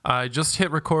I just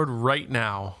hit record right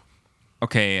now.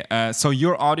 Okay, so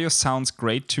your audio sounds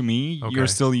great to me. Okay. You're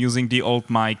still using the old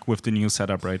mic with the new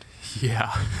setup, right?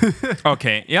 Yeah.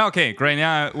 Okay, yeah, okay, great.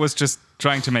 Yeah, I was just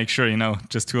trying to make sure,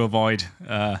 just to avoid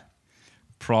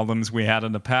problems we had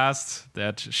in the past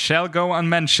that shall go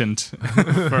unmentioned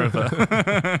further.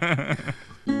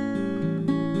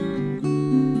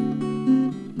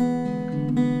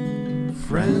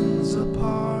 Friends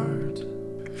apart.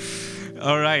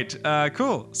 All right,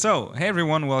 cool. So, hey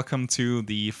everyone, welcome to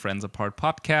the Friends Apart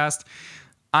podcast.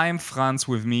 I'm Franz.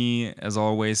 With me, as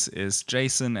always, is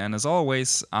Jason. And as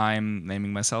always, I'm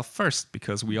naming myself first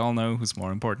because we all know who's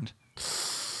more important.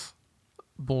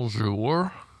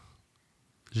 Bonjour.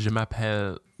 Je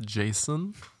m'appelle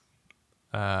Jason.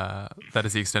 That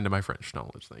is the extent of my French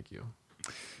knowledge. Thank you.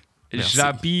 Merci.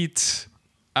 J'habite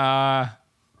à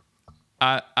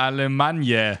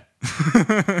Allemagne.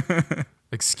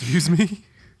 Excuse me?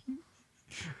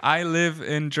 I live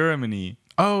in Germany.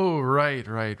 Oh, right.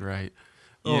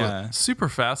 Oh, Yeah. super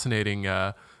fascinating.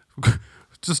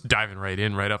 Just diving right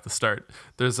in right off the start.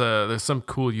 There's some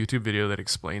cool YouTube video that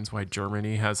explains why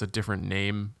Germany has a different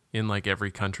name in like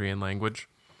every country and language.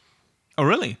 Oh,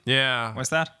 really? Yeah.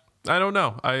 What's that? I don't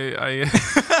know. I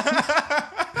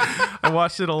I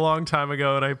watched it a long time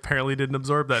ago and I apparently didn't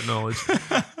absorb that knowledge.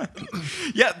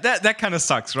 Yeah, that kind of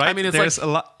sucks, right? I mean, it's There's like- a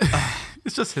lot.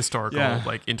 It's just historical Yeah.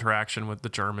 like interaction with the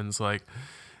Germans, like,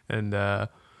 and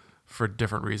for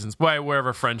different reasons. Why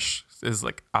wherever French is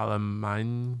like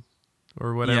Allemagne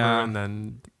or whatever, Yeah. and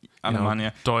then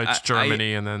Allemagne. Deutsch,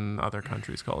 Germany, and then other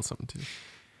countries call it something too.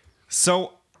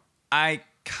 So I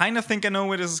kind of think I know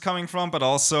where this is coming from, but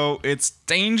also it's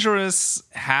dangerous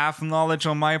half knowledge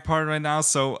on my part right now.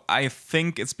 So I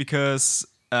think it's because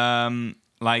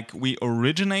like we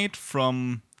originate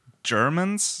from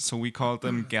Germans, so we called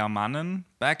them Germanen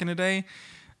back in the day.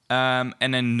 And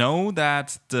I know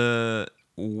that the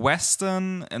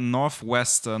western and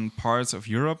northwestern parts of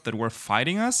Europe that were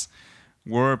fighting us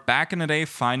were back in the day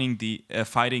fighting the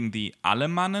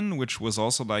Alemannen, which was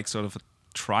also like sort of a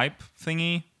tribe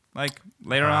thingy, like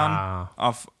later on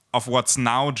of what's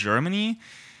now Germany.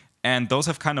 And those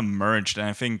have kind of merged, and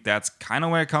I think that's kind of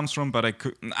where it comes from. But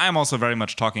I'm also very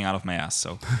much talking out of my ass,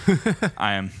 so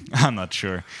I'm not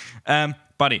sure.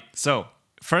 Buddy, so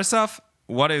first off,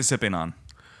 what are you sipping on?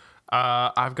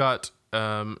 I've got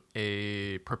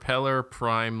a Propeller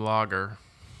Prime Lager.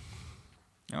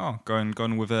 Oh,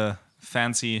 going with a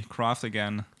fancy craft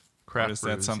again. Craft or is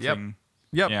brews. that something?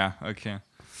 Yep. Yeah. Okay.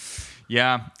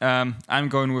 Yeah. I'm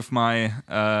going with my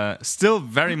still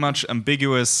very much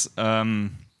ambiguous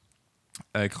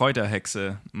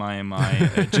Kräuterhexe, my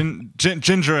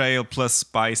ginger ale plus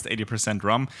spiced 80%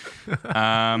 rum.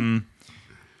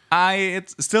 I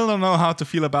still don't know how to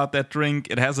feel about that drink.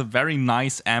 It has a very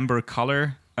nice amber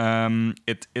color.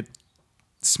 It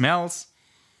smells.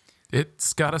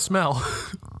 It's got a smell.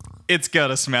 It's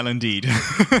got a smell indeed.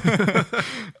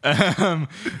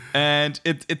 And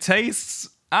it tastes,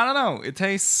 I don't know, it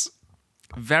tastes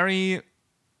very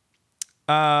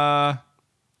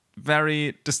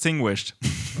very distinguished.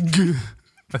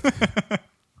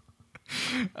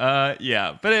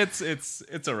 Yeah, but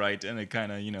it's all right, and it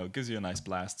kind of gives you a nice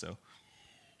blast.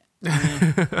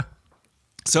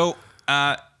 So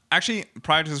actually,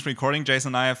 prior to this recording, Jason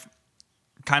and I have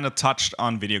kind of touched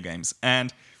on video games,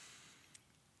 and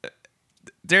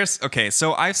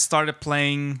so I've started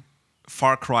playing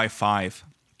Far Cry 5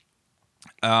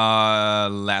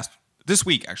 this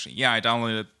week, actually. Yeah, I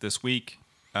downloaded it this week,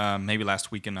 maybe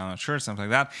last weekend, I'm not sure, something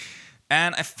like that.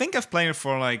 And I think I've played it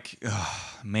for like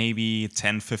maybe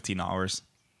 10, 15 hours.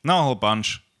 Not a whole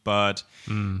bunch, but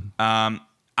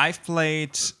I've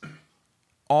played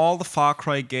all the Far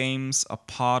Cry games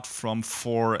apart from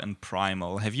 4 and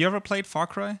Primal. Have you ever played Far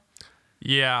Cry?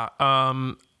 Yeah.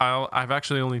 I've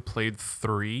actually only played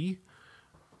 3.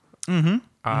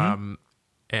 Mm-hmm.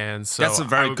 And so That's a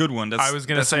very good one. I was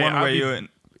gonna that's say one I'll where be you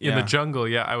in the jungle.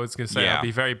 Yeah, I was gonna say Yeah. I'll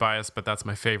be very biased, but that's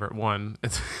my favorite one.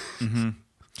 It's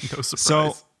no surprise.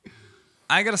 So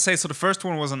I gotta say, so the first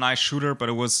one was a nice shooter, but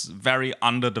it was very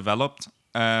underdeveloped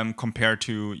compared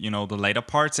to the later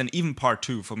parts, and even part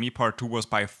 2. For me, part 2 was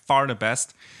by far the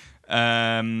best.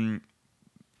 I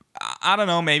don't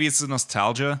know, maybe it's the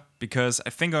nostalgia, because I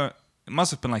think it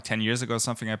must have been like 10 years ago or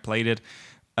something I played it.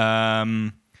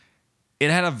 It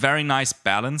had a very nice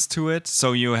balance to it.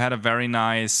 So you had a very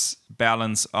nice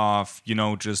balance of,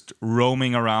 just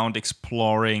roaming around,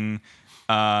 exploring.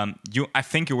 I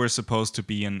think you were supposed to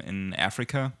be in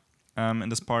Africa in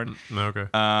this part. Okay.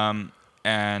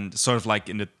 And sort of like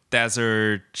in the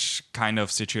desert kind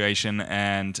of situation,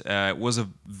 and it was a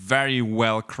very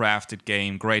well crafted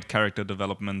game, great character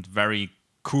development, very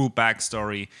cool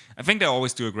backstory. I think they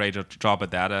always do a great job at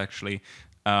that, actually.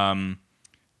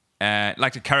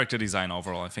 Like the character design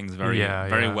overall, I think is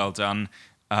very well done.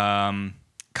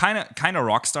 Kind of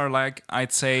Rockstar-like,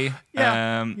 I'd say.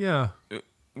 Yeah.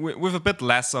 With a bit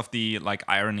less of the like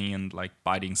irony and like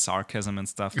biting sarcasm and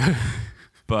stuff.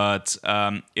 But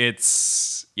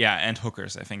it's and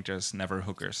hookers. I think there's never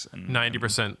hookers.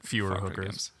 90% fewer Far Cry hookers.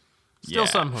 games. Still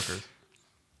some hookers.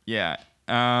 Yeah.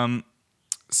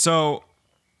 So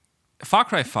Far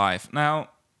Cry 5. Now,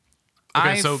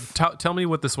 okay, so tell me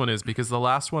what this one is, because the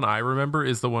last one I remember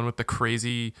is the one with the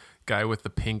crazy guy with the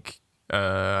pink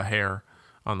hair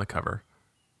on the cover.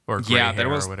 Or gray hair that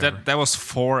was or whatever. that was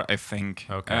 4, I think.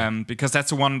 Okay. Because that's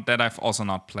the one that I've also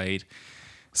not played.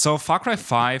 So Far Cry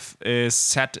 5 is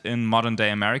set in modern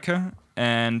day America,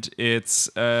 and it's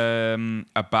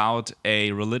about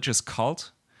a religious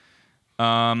cult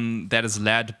that is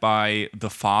led by the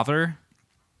father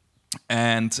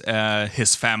and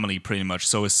his family, pretty much,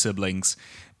 so his siblings.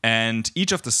 And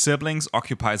each of the siblings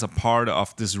occupies a part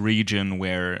of this region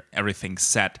where everything's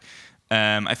set.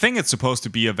 I think it's supposed to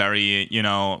be a very,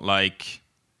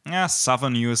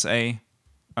 southern USA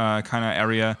kind of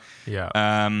area.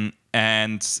 Yeah.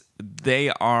 And they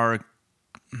are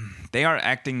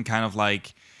acting kind of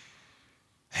like,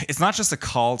 it's not just a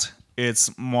cult,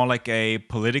 it's more like a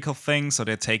political thing. So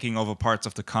they're taking over parts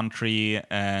of the country,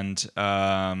 and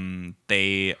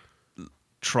they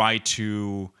try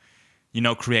to,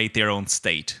 create their own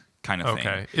state kind of thing.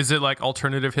 Okay. Is it like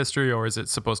alternative history, or is it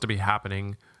supposed to be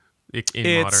happening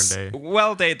in modern day?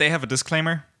 Well, they have a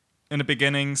disclaimer in the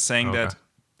beginning saying that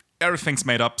everything's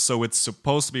made up, so it's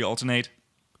supposed to be alternate.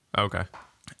 Okay.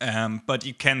 But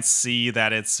you can see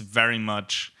that it's very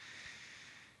much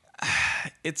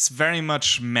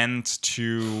meant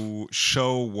to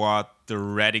show what the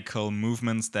radical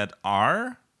movements that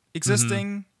are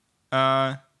existing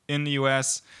in the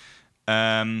US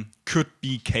could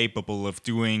be capable of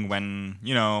doing when,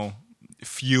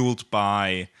 fueled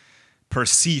by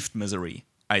perceived misery,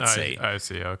 I'd say. I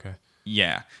see, okay.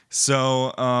 Yeah.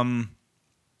 So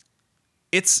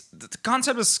the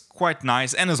concept is quite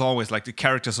nice, and as always, like the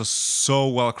characters are so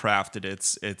well crafted.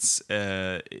 It's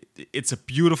a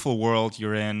beautiful world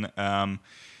you're in,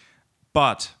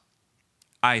 but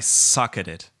I suck at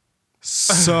it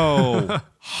so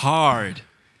hard,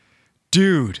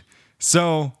 dude.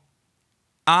 So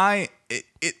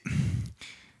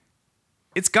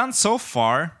it's gone so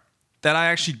far that I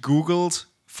actually Googled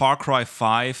Far Cry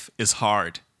 5 is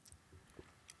hard,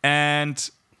 and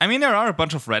I mean, there are a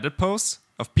bunch of Reddit posts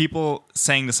of people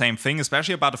saying the same thing,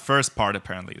 especially about the first part,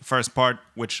 apparently. The first part,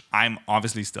 which I'm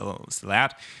obviously still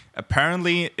at,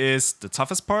 apparently is the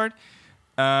toughest part.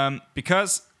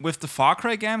 Because with the Far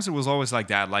Cry games, it was always like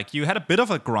that. Like, you had a bit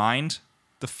of a grind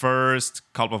the first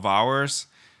couple of hours,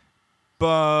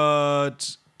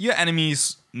 but your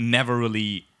enemies never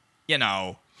really,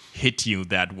 hit you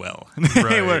that well.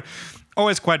 They were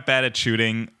always quite bad at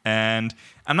shooting, and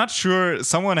I'm not sure,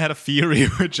 someone had a theory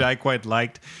which I quite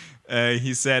liked.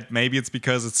 He said maybe it's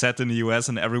because it's set in the US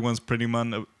and everyone's pretty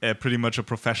much a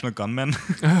professional gunman.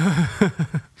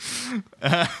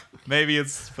 Maybe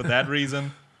it's for that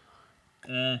reason.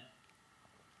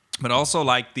 But also,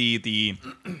 like, the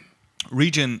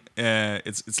region,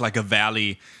 it's like a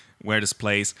valley where this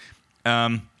plays,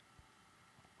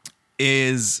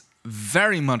 is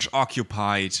very much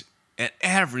occupied at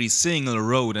every single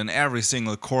road and every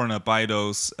single corner by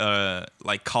those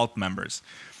like cult members.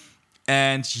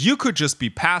 And you could just be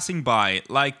passing by,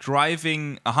 like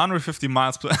driving 150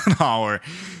 miles per hour,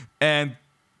 and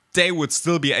they would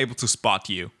still be able to spot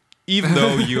you, even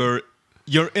though you're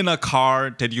in a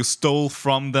car that you stole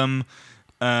from them.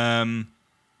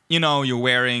 You're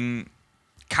wearing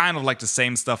kind of like the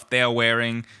same stuff they're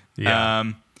wearing.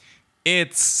 Yeah.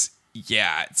 It's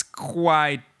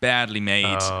quite badly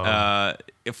made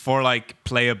for like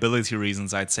playability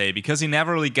reasons, I'd say, because you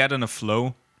never really get in a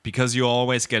flow, because you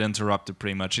always get interrupted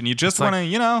pretty much, and you just want to,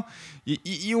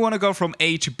 you want to go from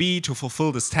A to B to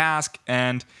fulfill this task,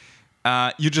 and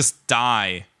you just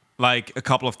die like a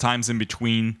couple of times in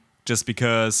between, just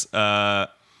because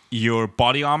your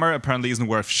body armor apparently isn't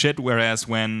worth shit. Whereas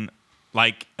when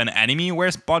like an enemy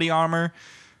wears body armor,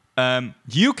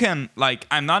 you can, like,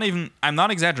 I'm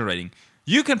not exaggerating.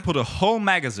 You can put a whole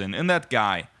magazine in that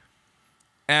guy,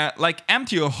 like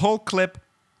empty a whole clip,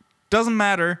 doesn't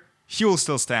matter, he will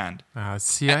still stand. I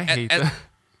hate that.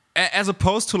 As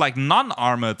opposed to like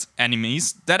non-armored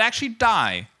enemies that actually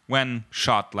die when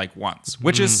shot like once,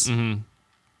 which is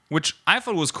which I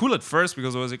thought was cool at first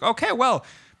because I was like, okay, well,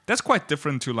 that's quite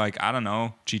different to like, I don't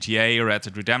know, GTA or Red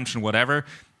Dead Redemption, whatever,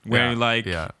 where you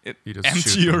just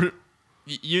empty your...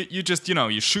 You just,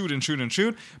 you shoot and shoot and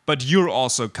shoot, but you're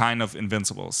also kind of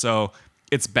invincible. So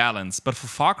it's balanced. But for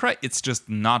Far Cry, it's just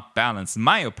not balanced, in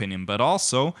my opinion. But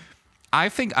also, I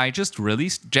think I just really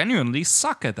genuinely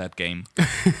suck at that game.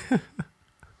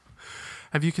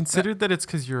 Have you considered that it's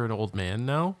because you're an old man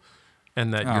now?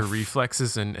 And that your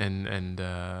reflexes and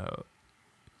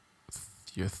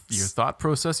your thought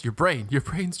process, your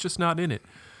brain's just not in it.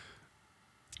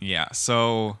 Yeah,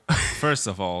 so first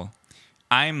of all,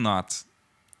 I'm not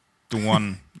the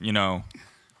one,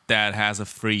 that has a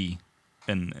 3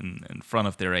 in front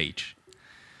of their age.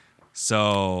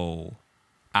 So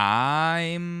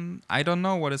I don't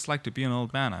know what it's like to be an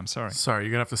old man. I'm sorry. Sorry,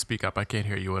 you're going to have to speak up. I can't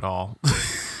hear you at all.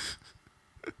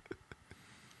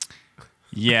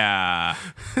 Yeah.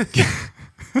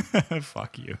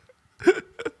 Fuck you.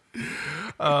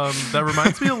 That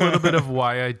reminds me a little bit of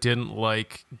why I didn't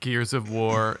like Gears of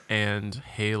War and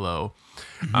Halo.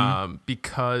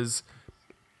 Because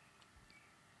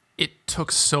it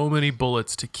took so many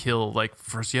bullets to kill. Like,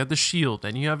 first you have the shield,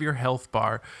 then you have your health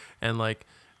bar, and like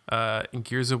in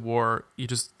Gears of War, you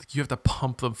have to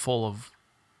pump them full of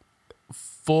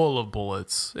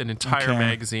bullets, an entire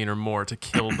magazine or more to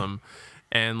kill them.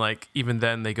 And like even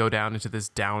then they go down into this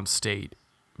down state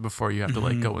before you have to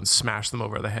like go and smash them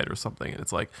over the head or something. And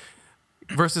it's like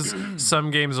versus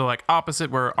some games are like opposite,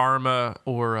 where Arma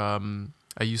or I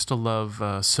used to love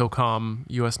SOCOM,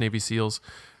 US Navy SEALs,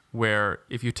 where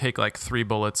if you take like 3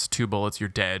 bullets, 2 bullets, you're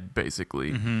dead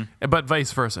basically. But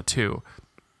vice versa too.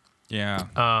 Yeah.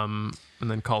 And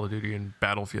then Call of Duty and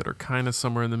Battlefield are kind of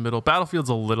somewhere in the middle. Battlefield's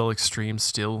a little extreme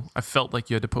still. I felt like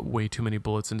you had to put way too many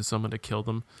bullets into someone to kill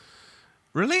them.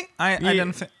 Really? I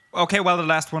didn't think... Okay, well, the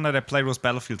last one that I played was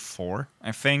Battlefield 4,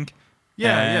 I think.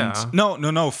 Yeah.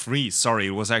 No, 3. Sorry,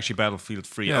 it was actually Battlefield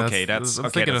 3. Yeah, okay, that's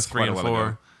thinking of 3 and 4.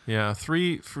 Ago. Yeah,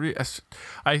 3.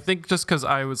 I think just because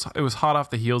it was hot off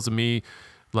the heels of me,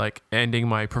 like ending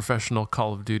my professional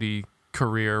Call of Duty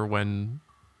career when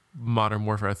Modern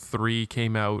Warfare 3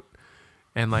 came out,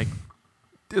 and like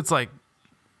it's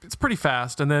pretty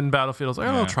fast. And then Battlefield, I was like,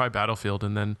 I'll try Battlefield,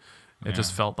 and then it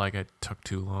just felt like it took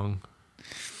too long.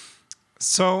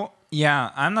 So,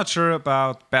 yeah, I'm not sure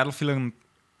about Battlefield and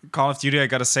Call of Duty. I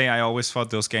gotta say, I always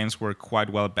thought those games were quite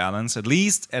well balanced. At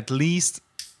least,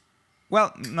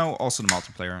 well, no, also the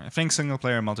multiplayer. I think single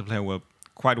player and multiplayer were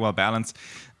quite well balanced.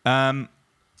 So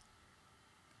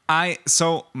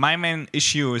my main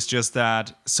issue is just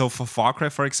that, so for Far Cry,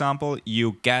 for example,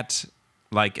 you get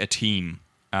like a team.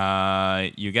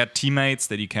 You get teammates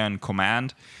that you can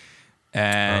command.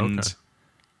 And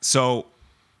so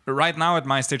right now at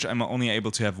my stage, I'm only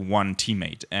able to have one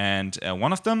teammate, and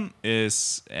one of them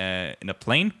is in a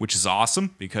plane, which is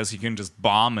awesome because he can just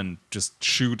bomb and just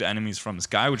shoot enemies from the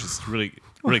sky, which is really,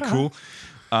 really cool.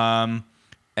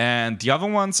 And the other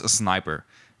one's a sniper.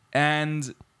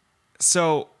 And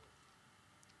so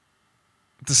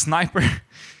the sniper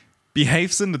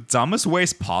behaves in the dumbest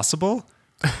ways possible,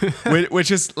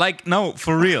 which is like, no,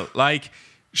 for real. Like,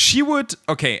 she would,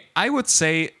 I would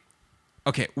say,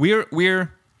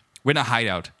 we're in a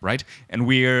hideout, right? And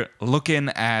we're looking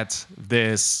at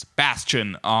this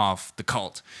bastion of the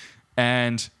cult.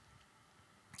 And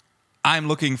I'm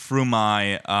looking through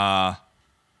my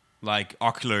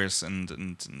oculars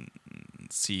and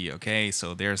see,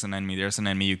 so there's an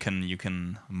enemy, you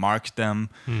can mark them.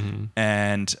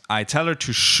 And I tell her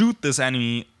to shoot this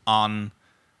enemy on,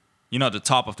 the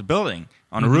top of the building,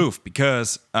 on the roof,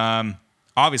 because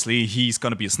obviously, he's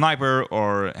going to be a sniper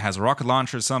or has a rocket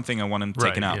launcher or something. I want him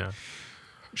taken out. Yeah.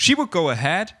 She would go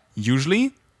ahead,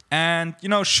 usually, and,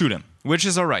 shoot him, which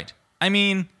is all right. I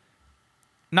mean,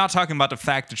 not talking about the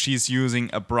fact that she's using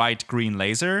a bright green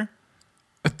laser.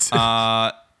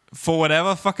 For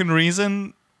whatever fucking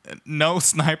reason, no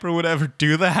sniper would ever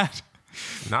do that.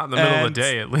 Not in the middle of the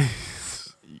day, at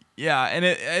least. Yeah, and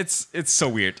it's so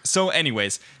weird. So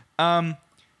anyways,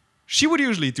 she would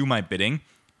usually do my bidding.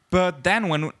 But then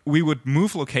when we would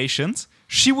move locations,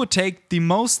 she would take the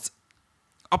most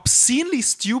obscenely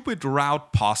stupid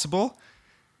route possible,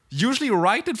 usually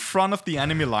right in front of the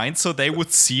enemy line, so they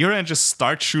would see her and just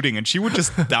start shooting, and she would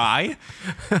just die.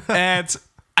 And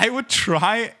I would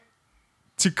try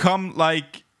to come,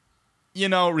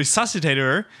 resuscitate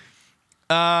her,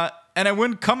 and I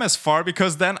wouldn't come as far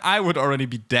because then I would already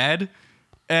be dead.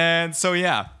 And so,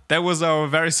 yeah. That was our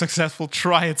very successful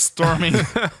try at storming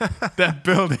that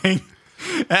building.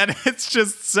 And it's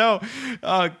just so,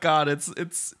 oh God,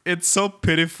 it's so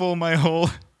pitiful, my whole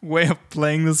way of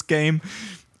playing this game.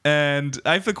 And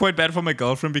I feel quite bad for my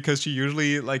girlfriend because she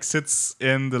usually like sits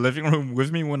in the living room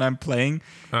with me when I'm playing.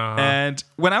 And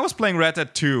when I was playing Red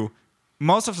Dead 2,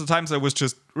 most of the times I was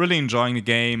just really enjoying the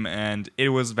game and it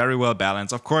was very well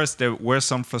balanced. Of course, there were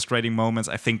some frustrating moments.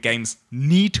 I think games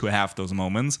need to have those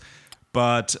moments.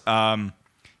 But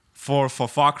for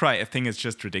Far Cry, I think it's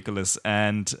just ridiculous.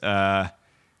 And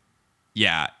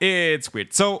yeah, it's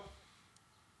weird. So,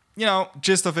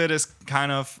 gist of it is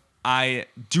kind of, I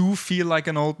do feel like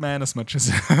an old man as much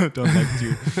as I don't like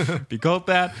to be called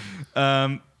that.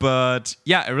 But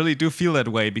yeah, I really do feel that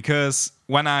way because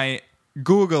when I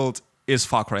Googled, is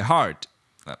Far Cry hard?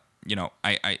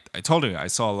 I told you, I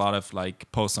saw a lot of like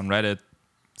posts on Reddit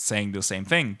saying the same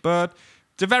thing. But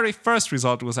the very first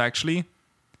result was actually,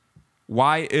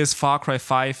 why is Far Cry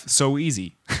 5 so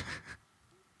easy?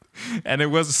 And it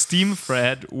was a Steam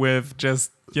thread with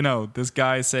just, this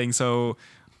guy saying, so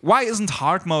why isn't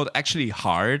hard mode actually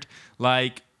hard?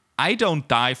 Like, I don't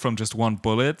die from just one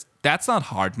bullet. That's not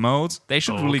hard mode. They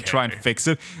should really try and fix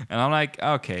it. And I'm like,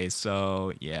 okay,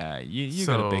 so yeah, you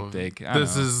got a big dick.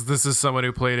 This is someone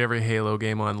who played every Halo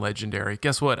game on Legendary.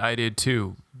 Guess what? I did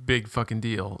too. Big fucking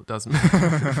deal. Doesn't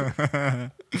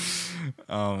matter.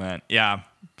 Oh man, yeah.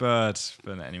 But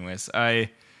anyways,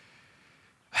 I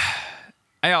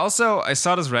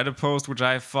saw this Reddit post which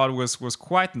I thought was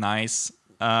quite nice.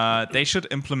 They should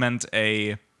implement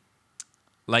a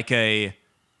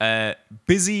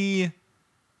busy,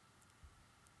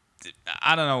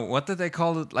 I don't know, what did they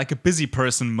call it? Like a busy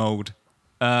person mode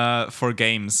for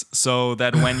games. So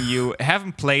that when you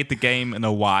haven't played the game in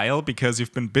a while because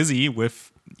you've been busy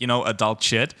with, adult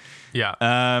shit. Yeah.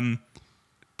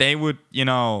 They would,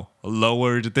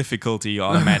 lower the difficulty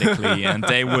automatically and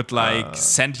they would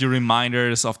send you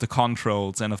reminders of the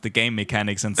controls and of the game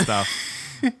mechanics and stuff.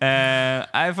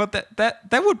 I thought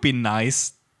that would be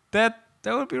nice. That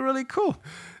would be really cool.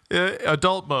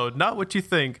 Adult mode, not what you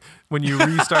think. When you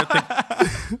restart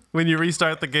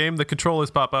the game, the controllers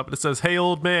pop up and it says, "Hey,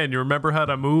 old man, you remember how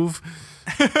to move?"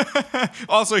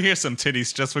 Also, here's some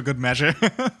titties just for good measure.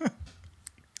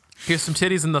 Here's some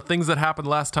titties and the things that happened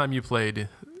last time you played in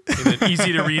an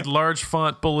easy-to-read, large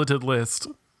font, bulleted list.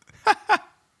 Yeah,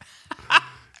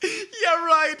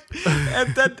 right.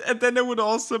 And then there would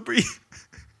also be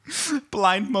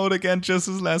blind mode again, just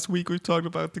as last week we talked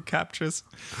about the captures.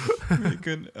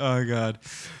 Oh god.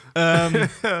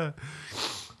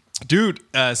 Dude,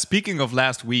 speaking of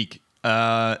last week,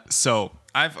 so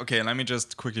let me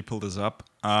just quickly pull this up.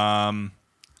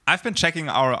 I've been checking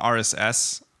our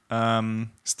RSS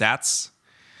stats.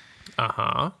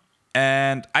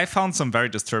 And I found some very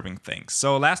disturbing things.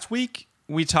 So last week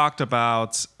we talked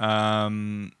about how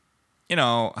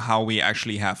we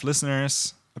actually have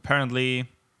listeners, apparently.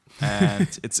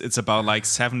 And it's about like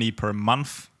 70 per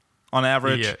month on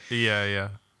average. Yeah.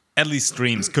 At least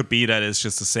streams. Could be that it's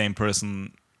just the same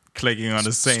person clicking on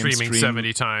the same streaming stream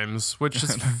 70 times, which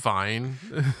is fine.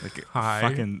 Like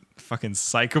Hi. fucking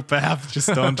psychopath. Just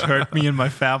don't hurt me and my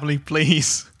family,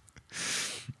 please.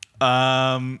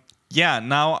 Yeah,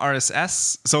 now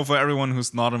RSS. So for everyone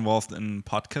who's not involved in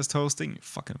podcast hosting, you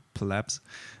fucking plebs.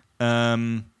 Let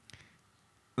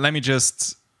me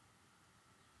just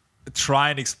try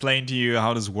and explain to you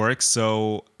how this works.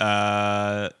 So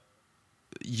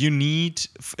you need,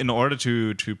 in order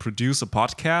to produce a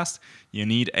podcast, you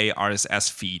need a RSS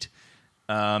feed.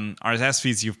 RSS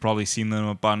feeds, you've probably seen them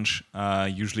a bunch,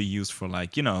 usually used for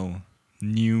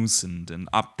news and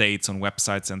updates on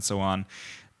websites and so on.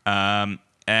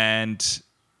 And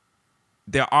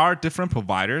there are different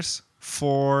providers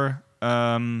for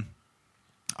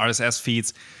RSS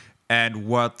feeds. And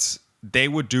what they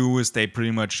would do is they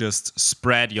pretty much just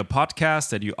spread your podcast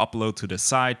that you upload to the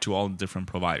site to all the different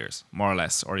providers, more or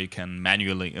less. Or you can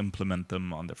manually implement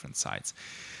them on different sites.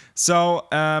 So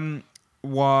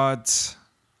what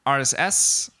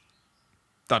RSS.com,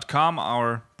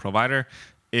 our provider,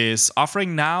 is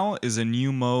offering now is a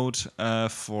new mode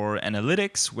for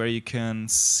analytics where you can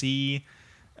see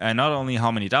not only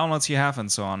how many downloads you have and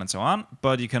so on,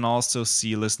 but you can also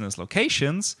see listeners'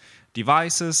 locations,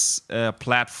 devices,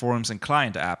 platforms, and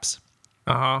client apps.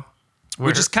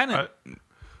 Which is kind of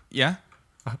yeah.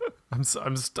 I'm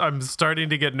starting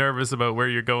to get nervous about where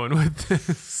you're going with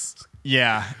this.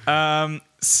 Yeah.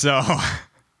 So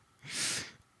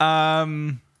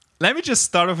let me just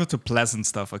start off with the pleasant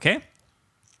stuff, okay?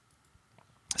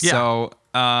 Yeah. So,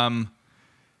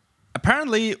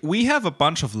 apparently, we have a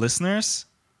bunch of listeners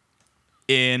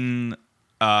in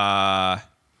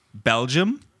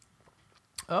Belgium.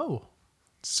 Oh.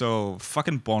 So,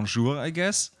 fucking bonjour, I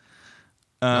guess.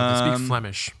 They speak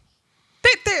Flemish.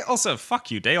 They also,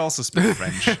 fuck you, they also speak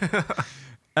French.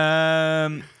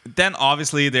 Then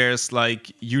obviously there's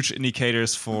like huge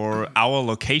indicators for our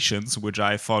locations, which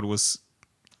I thought was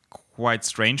quite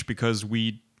strange because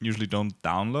we usually don't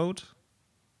download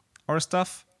our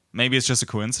stuff. Maybe it's just a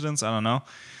coincidence. I don't know.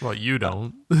 Well, you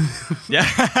don't. Yeah.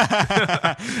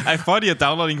 I thought your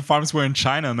downloading farms were in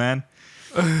China, man.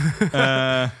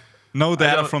 No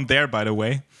data from there, by the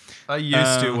way. I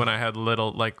used to when I had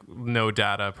no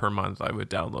data per month. I would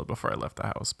download before I left the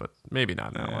house, but maybe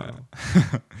not now. I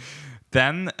don't know.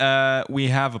 Then we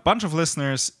have a bunch of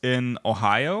listeners in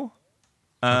Ohio,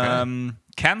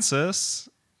 Kansas,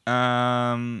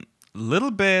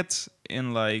 little bit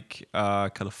in like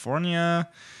California,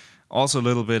 also a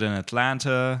little bit in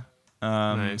Atlanta.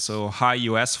 Nice. So hi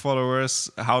US followers,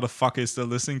 how the fuck is still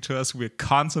listening to us? We're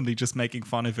constantly just making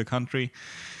fun of the country.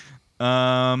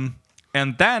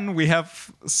 And then we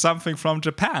have something from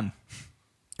Japan.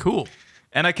 Cool.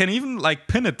 And I can even like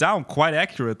pin it down quite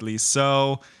accurately.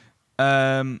 So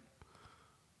Nakamiya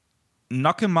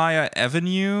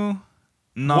Avenue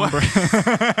number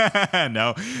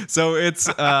no. So it's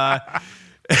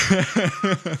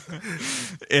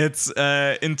it's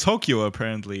in Tokyo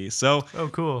apparently. So oh,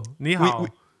 cool. Ni hao.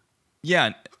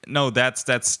 yeah, no,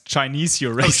 that's Chinese.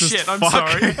 You're racist. Oh shit! I'm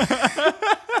sorry.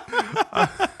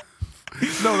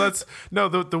 No.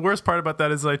 The worst part about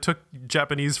that is I took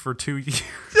Japanese for 2 years.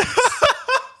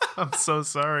 I'm so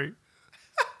sorry.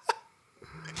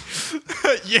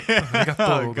 Yeah.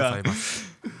 Oh, God.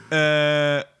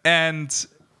 And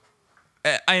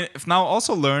I've now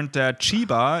also learned that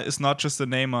Chiba is not just the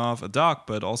name of a dog,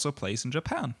 but also a place in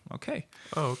Japan. Okay.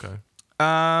 Oh, okay.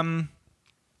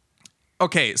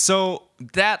 Okay, so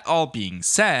that all being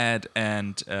said,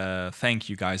 and thank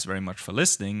you guys very much for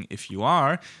listening. If you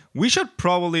are, we should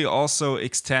probably also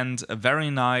extend a very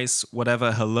nice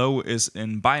whatever hello is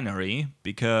in binary,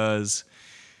 because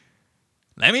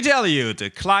let me tell you,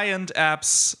 the client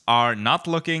apps are not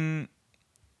looking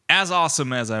as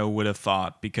awesome as I would have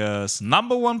thought, because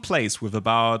number one place with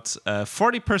about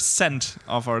 40%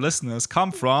 of our listeners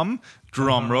come from,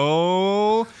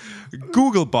 drumroll,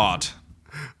 Googlebot.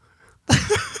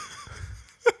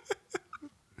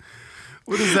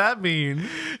 What does that mean?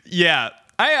 Yeah,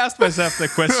 I asked myself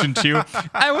that question too.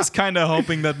 I was kind of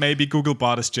hoping that maybe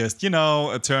Googlebot is just,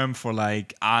 a term for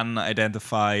like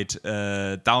unidentified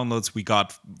downloads we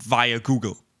got via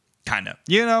Google. Kind of,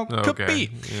 could be.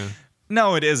 Yeah.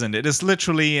 No, it isn't. It is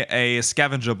literally a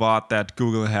scavenger bot that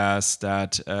Google has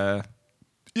that,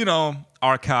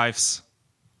 archives.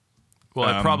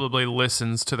 Well, it probably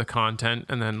listens to the content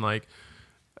and then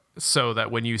so that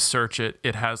when you search it,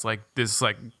 it has this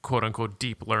quote unquote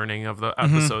deep learning of the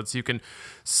episodes. You can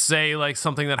say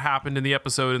something that happened in the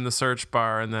episode in the search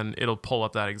bar, and then it'll pull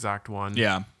up that exact one.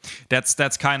 Yeah,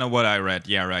 that's kind of what I read.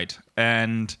 Yeah, right.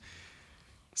 And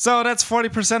so that's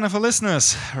 40% of our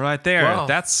listeners right there. Well,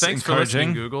 that's thanks encouraging. for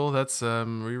listening, Google. That's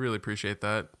we really appreciate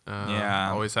that.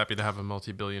 Yeah, always happy to have a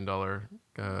multi-billion-dollar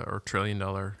or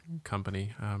trillion-dollar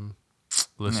company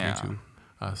listening to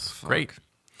us. Fuck. Great.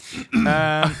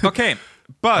 Okay,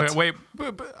 but wait.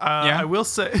 I will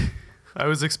say, I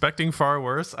was expecting far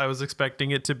worse. I was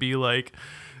expecting it to be like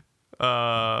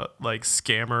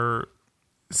scammer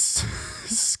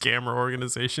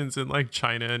organizations in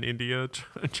China and India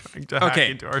trying to hack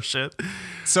into our shit.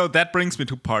 So that brings me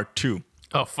to part 2.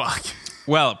 Oh fuck.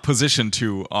 Well, position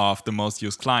 2 of the most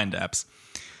used client apps.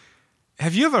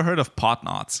 Have you ever heard of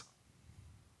Podknots?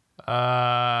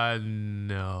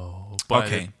 No. But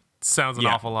okay. It sounds an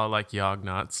awful lot like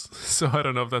Yognuts, so I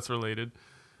don't know if that's related.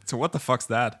 So what the fuck's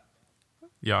that?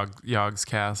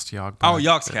 Yogscast, Yog. Oh,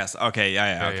 Yogscast. Okay,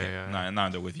 yeah. Okay, yeah. Now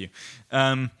I'm with you.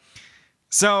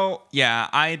 So yeah,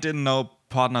 I didn't know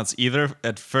Podknots either.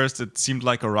 At first, it seemed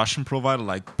like a Russian provider,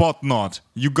 like Podknot.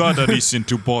 You gotta listen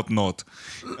to Podknot.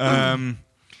 But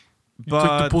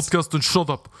take the podcast and shut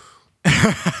up.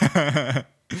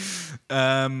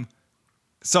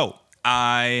 So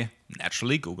I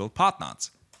naturally Googled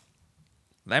Podknots.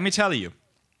 Let me tell you,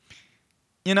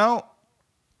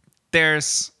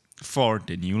 there's, for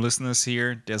the new listeners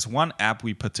here, there's one app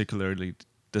we particularly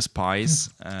despise,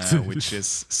 which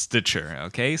is Stitcher.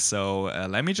 Okay, so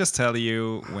let me just tell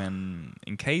you,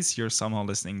 in case you're somehow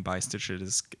listening by Stitcher,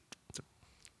 just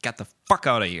get the fuck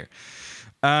out of here.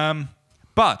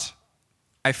 But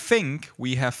I think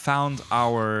we have found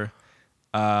our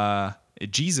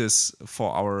Jesus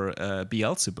for our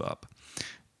Beelzebub.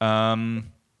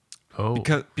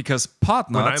 Because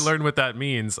Podknots... When I learn what that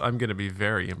means, I'm going to be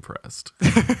very impressed.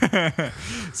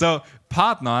 So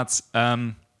Podknots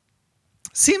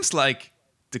seems like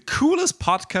the coolest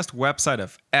podcast website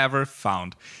I've ever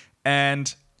found.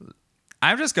 And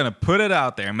I'm just gonna put it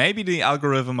out there. Maybe the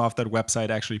algorithm of that website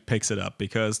actually picks it up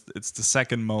because it's the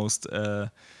second most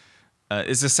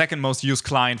used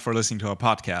client for listening to our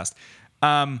podcast.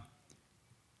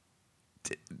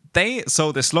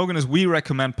 So the slogan is, we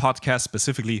recommend podcasts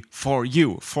specifically for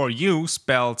you. For you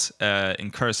spelled in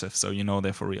cursive, so you know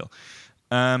they're for real.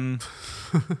 And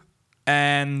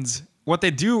what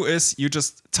they do is you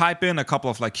just type in a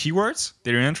couple of like keywords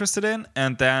that you're interested in,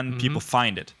 and then people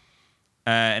find it.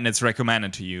 And it's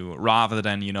recommended to you rather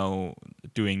than,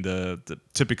 doing the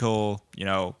typical,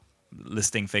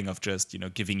 listing thing of just,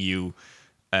 giving you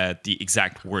the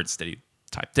exact words that you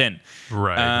typed in.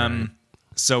 Right.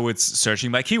 So it's searching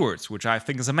by keywords, which I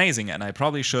think is amazing. And I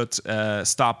probably should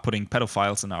stop putting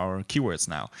pedophiles in our keywords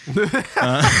now.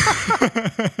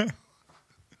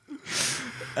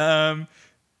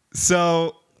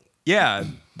 So, yeah,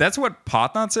 that's what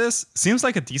Podnuts is. Seems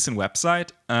like a decent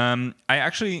website.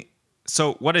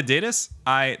 So what I did is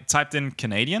I typed in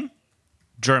Canadian,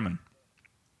 German.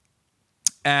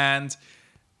 And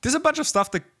there's a bunch of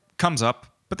stuff that comes up.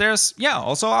 But there's,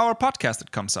 also our podcast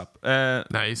that comes up.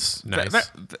 Nice.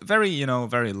 Very,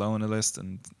 very low on the list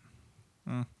and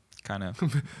kind of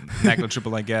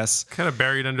negligible, I guess. Kind of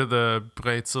buried under the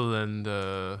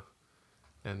Brezel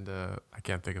and I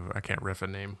can't riff a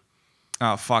name.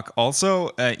 Oh, fuck.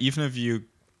 Also, even if you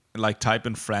type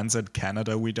in friends at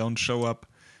Canada, we don't show up.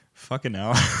 Fucking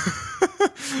hell.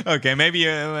 Okay, maybe,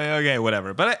 okay,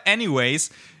 whatever. But anyways,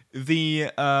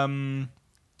 the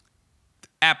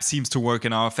app seems to work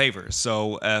in our favor.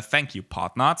 So thank you,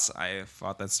 Podnuts. I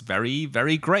thought that's very,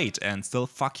 very great. And still,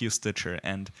 fuck you, Stitcher.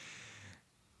 And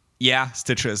yeah,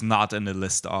 Stitcher is not in the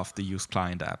list of the used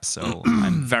client apps. So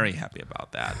I'm very happy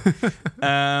about that.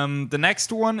 The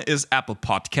next one is Apple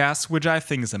Podcasts, which I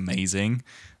think is amazing.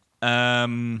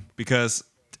 Because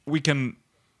we can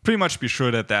pretty much be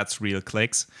sure that that's real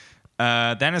clicks.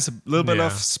 Then there's a little bit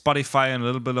of Spotify and a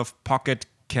little bit of Pocket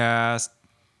Cast.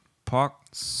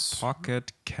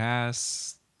 Pocket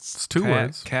Cast. It's two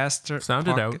words. Caster. Sound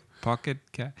it out. Pocket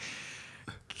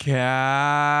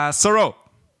Casserole.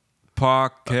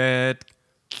 Pocket.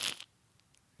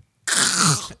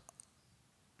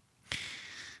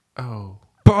 Oh.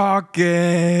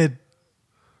 Pocket.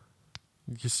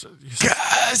 You're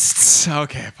Cast.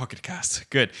 Okay, Pocket Cast.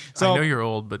 Good. So I know you're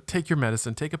old, but take your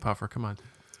medicine. Take a puffer. Come on.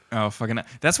 Oh, fucking.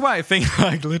 That's why I think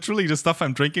literally the stuff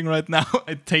I'm drinking right now,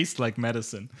 it tastes like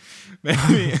medicine.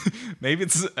 Maybe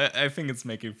it's. I think it's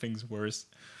making things worse.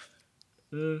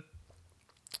 Yeah.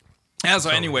 So,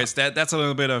 anyways, that's a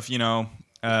little bit of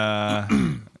a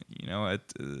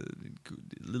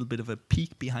little bit of a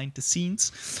peek behind the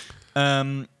scenes.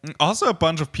 Also, a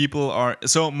bunch of people are.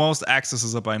 So most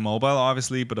accesses are by mobile,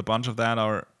 obviously, but a bunch of that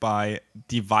are by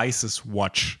devices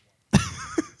watch.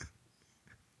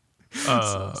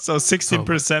 So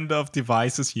 16% of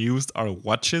devices used are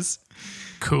watches.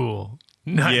 Cool.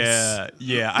 Nice.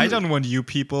 Yeah. I don't want you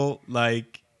people,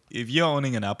 if you're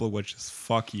owning an Apple Watch, just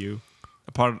fuck you.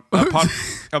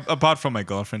 Apart from my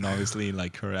girlfriend, obviously,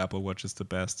 her Apple Watch is the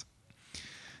best.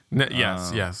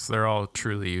 Yes, they're all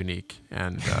truly unique,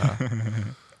 and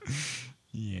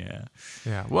yeah.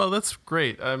 Well, that's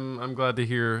great. I'm glad to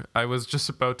hear. I was just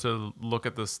about to look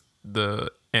at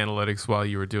the analytics while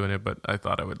you were doing it, but I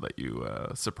thought I would let you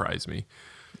surprise me.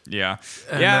 Yeah,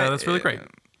 and, that's really great.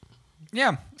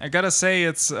 Yeah, I gotta say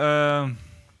it's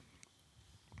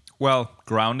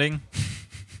grounding.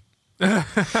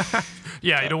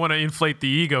 Yeah, you don't want to inflate the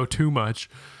ego too much.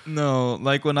 No,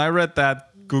 when I read that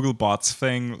Google Bots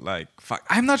thing, fuck,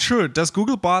 I'm not sure. Does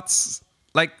Google Bots,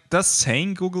 does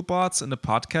saying Google Bots in the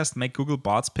podcast make Google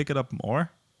Bots pick it up more?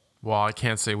 Well, I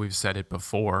can't say we've said it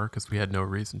before because we had no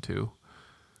reason to.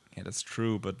 Yeah, that's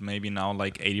true. But maybe now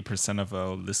 80% of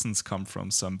our listens come from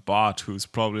some bot who's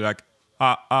probably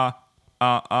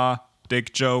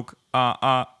dick joke,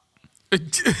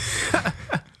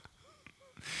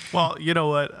 Well, you know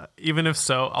what? Even if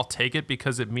so, I'll take it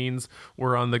because it means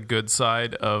we're on the good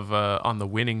side of, on the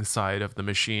winning side of the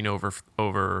machine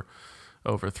overthrow.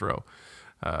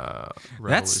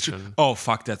 That's true. Oh,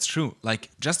 fuck, that's true.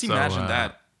 Just imagine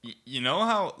that. You know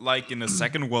how, in the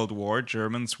Second World War,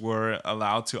 Germans were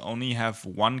allowed to only have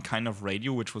one kind of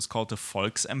radio, which was called the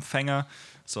Volksempfänger,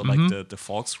 so the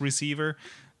Volksreceiver,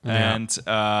 and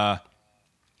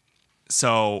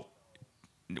so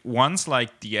once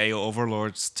the AO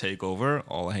overlords take over,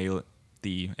 all hail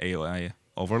the AOI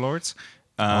overlords.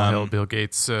 All hail Bill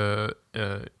Gates.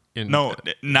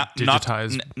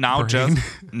 Digitized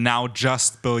now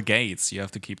just Bill Gates. You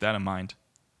have to keep that in mind.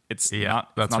 It's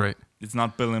right. It's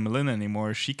not Bill and Melinda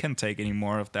anymore. She can't take any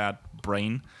more of that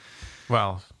brain.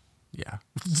 Well, yeah.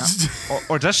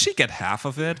 or does she get half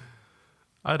of it?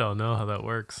 I don't know how that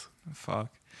works. Fuck.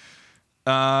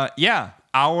 Yeah,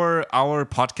 our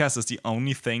podcast is the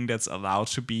only thing that's allowed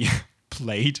to be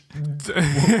played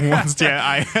once the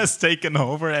AI has taken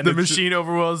over, and The machine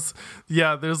overwhelms.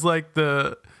 Yeah, there's like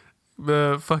the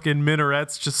fucking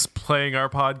minarets just playing our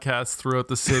podcast throughout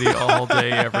the city all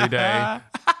day, every day.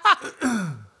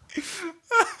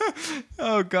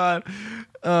 Oh God.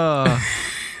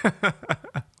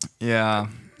 Yeah.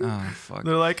 Oh fuck.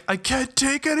 They're like, I can't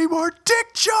take any more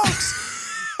dick jokes.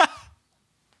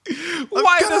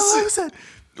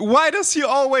 Why does he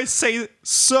always say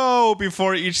so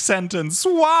before each sentence?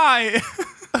 Why?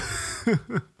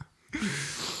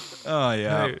 Oh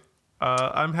yeah. Hey,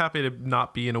 I'm happy to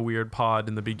not be in a weird pod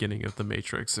in the beginning of The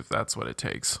Matrix if that's what it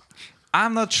takes.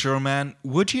 I'm not sure, man.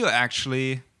 Would you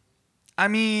actually? I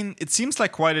mean, it seems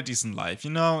like quite a decent life,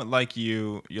 you know. Like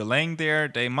you're laying there.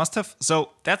 They must have.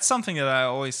 So that's something that I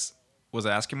always was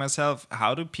asking myself: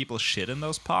 how do people shit in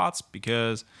those pods?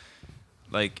 Because,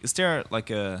 like, is there like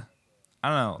a, I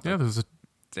don't know. Yeah, there's a.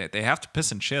 They have to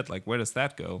piss and shit. Like, where does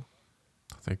that go?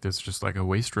 I think there's just like a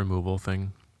waste removal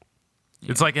thing.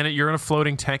 Yeah. It's like you're in a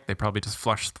floating tank. They probably just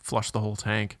flush the whole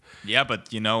tank. Yeah,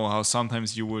 but you know how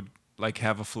sometimes you would like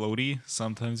have a floaty,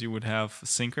 sometimes you would have a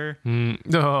sinker.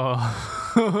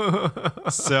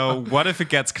 So what if it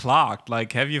gets clogged?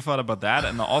 Like, have you thought about that?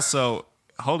 And also,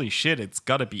 holy shit, it's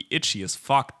gotta be itchy as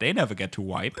fuck. They never get to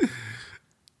wipe.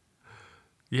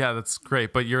 Yeah, that's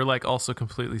great. But you're like also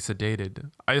completely sedated.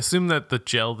 I assume that the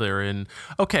gel they're in.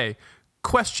 Okay,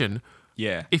 question.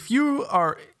 Yeah. If you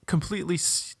are completely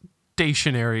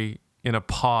stationary in a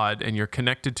pod and you're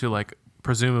connected to like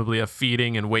presumably a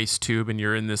feeding and waste tube and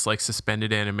you're in this like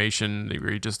suspended animation where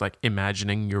you're just like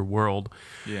imagining your world.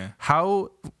 Yeah.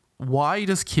 Why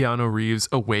does Keanu Reeves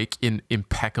awake in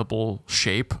impeccable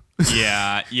shape?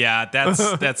 Yeah,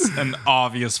 that's an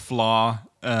obvious flaw.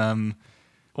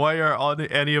 Why are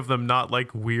any of them not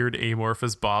like weird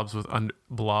amorphous blobs with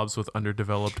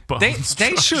underdeveloped bone They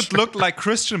structure? should look like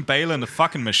Christian Bale and the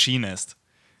fucking Machinist.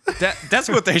 That's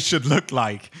what they should look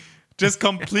like. Just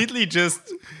completely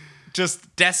just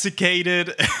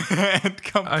desiccated and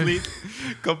completely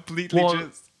Well,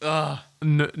 just.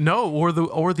 No, or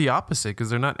the opposite, because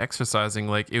they're not exercising.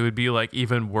 Like it would be like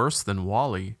even worse than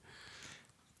Wall-E,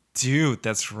 Dude,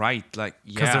 that's right. Like,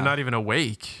 yeah, because they're not even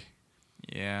awake.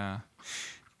 Yeah,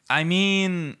 I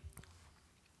mean,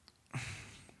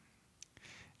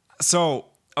 so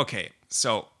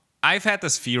I've had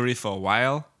this theory for a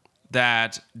while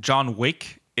that John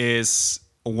Wick is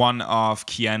one of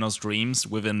Keanu's dreams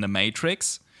within the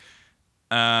Matrix.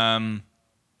 But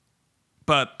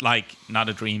like not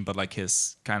a dream, but like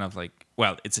his kind of like,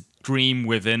 well, it's a dream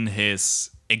within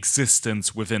his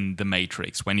existence within the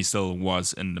Matrix when he still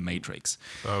was in the Matrix.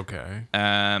 Okay.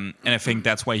 And I think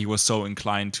that's why he was so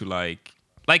inclined to like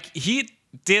he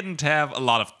didn't have a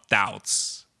lot of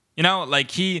doubts, you know,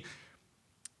 like he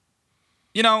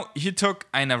took,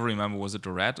 I never remember, was it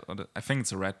the red or I think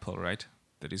it's a red pill, right?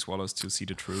 That he swallows to see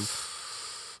the truth.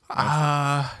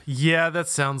 Yeah, that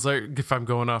sounds like, if I'm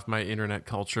going off my internet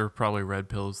culture, probably red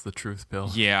pill is the truth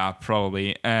pill. Yeah,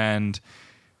 probably. And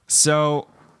so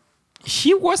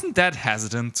he wasn't that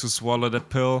hesitant to swallow that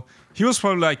pill. He was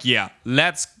probably like, yeah,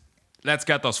 let's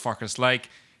get those fuckers. Like,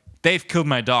 they've killed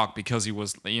my dog, because he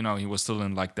was still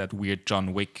in like that weird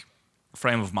John Wick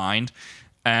frame of mind.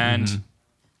 And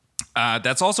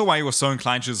that's also why he was so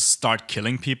inclined to start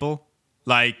killing people.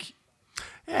 Like,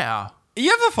 yeah. You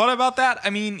ever thought about that? I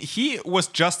mean, he was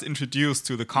just introduced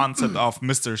to the concept of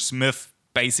Mr. Smith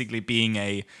basically being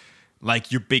a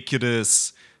like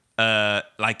ubiquitous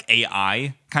like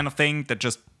AI kind of thing that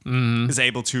just is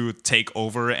able to take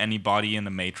over anybody in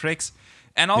the Matrix.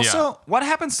 And also, what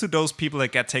happens to those people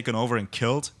that get taken over and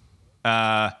killed?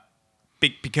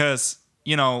 Because,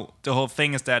 you know, the whole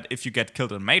thing is that if you get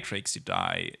killed in Matrix, you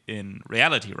die in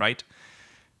reality, right?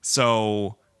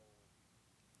 So,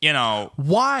 you know.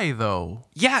 Why, though?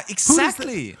 Yeah,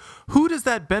 exactly. Who does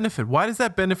that benefit? Why does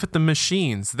that benefit the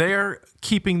machines? They're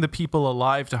keeping the people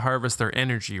alive to harvest their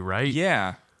energy, right?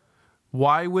 Yeah.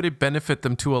 Why would it benefit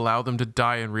them to allow them to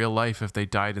die in real life if they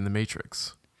died in the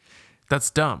Matrix? That's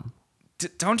dumb.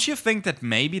 Don't you think that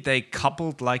maybe they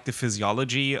coupled like the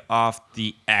physiology of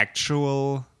the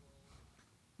actual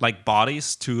like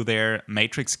bodies to their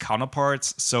Matrix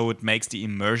counterparts so it makes the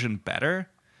immersion better?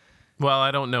 Well,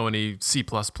 I don't know any C++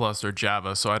 or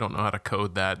Java, so I don't know how to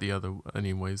code that the other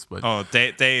anyways. But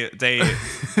they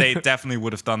definitely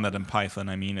would have done that in Python.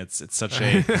 I mean, it's such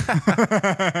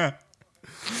a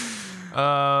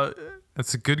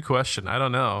that's a good question. I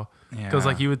don't know. Because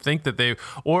like you would think that they,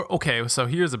 or okay, so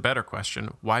here's a better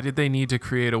question: why did they need to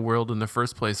create a world in the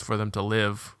first place for them to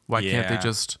live? Why can't they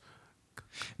just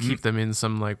keep them in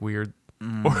some like weird,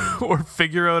 or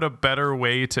figure out a better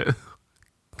way to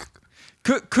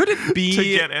could it be to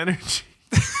get energy?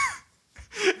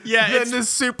 Yeah, Then it's this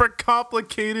super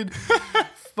complicated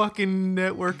fucking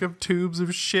network of tubes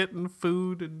of shit and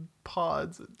food and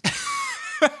pods.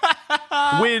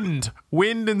 And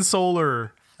wind and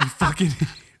solar. You fucking.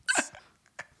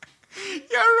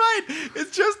 You're right.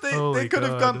 It's just they could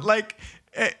have gone like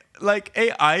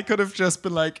AI could have just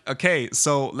been like, okay,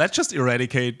 so let's just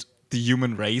eradicate the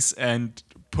human race and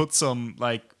put some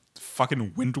like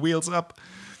fucking wind wheels up.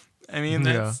 I mean,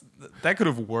 that could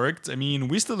have worked. I mean,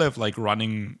 we still have like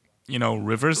running,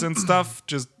 rivers and stuff.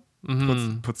 Just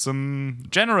put some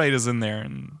generators in there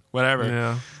and whatever.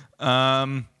 Yeah.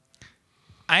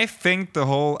 I think the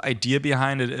whole idea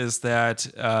behind it is that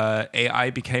AI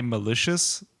became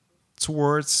malicious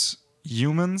towards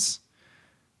humans,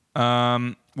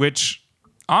 which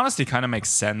honestly kind of makes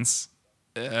sense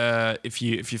if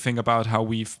you think about how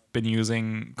we've been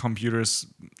using computers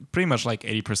pretty much like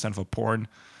 80% for porn.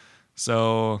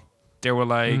 So they were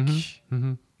like,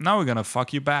 now we're gonna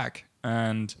fuck you back,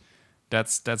 and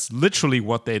that's literally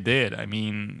what they did. I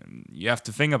mean, you have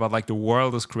to think about like the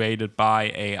world is created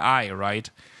by AI, right?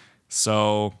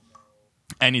 So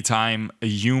anytime a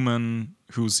human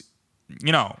who's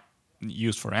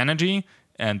used for energy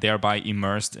and thereby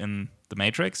immersed in the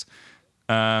matrix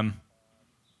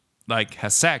like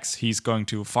has sex, he's going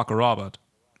to fuck a robot,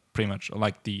 pretty much,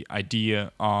 like the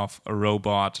idea of a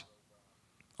robot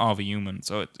of a human.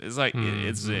 So it's like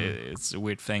it's a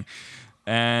weird thing.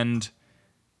 And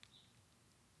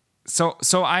so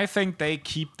I think they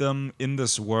keep them in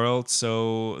this world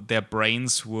so their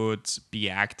brains would be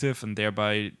active and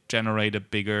thereby generate a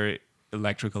bigger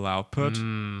electrical output.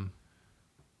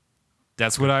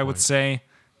 That's what I would say.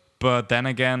 But then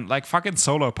again, like fucking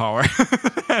solar power.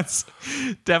 That's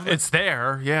definitely It's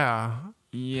there, yeah.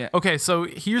 Yeah. Okay, so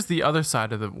here's the other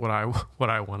side of what I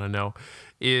want to know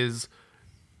is,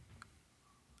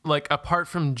 like, apart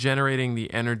from generating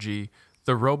the energy,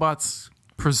 the robots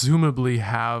presumably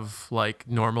have like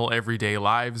normal everyday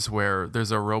lives where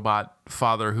there's a robot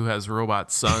father who has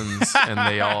robot sons and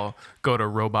they all go to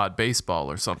robot baseball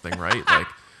or something, right? Like,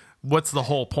 what's the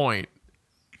whole point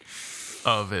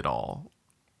of it all?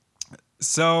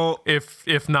 So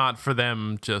If not for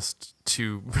them just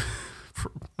to,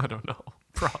 I don't know,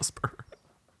 prosper.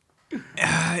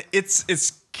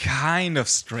 it's kind of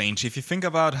strange if you think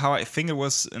about how I think it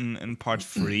was in part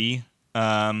 3,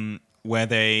 where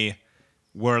they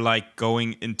were like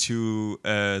going into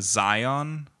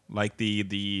Zion, like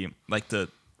the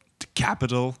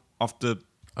capital of the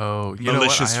Oh, you know what? I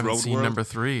malicious haven't road seen world. number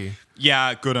 3.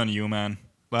 Yeah, good on you, man.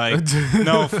 Like,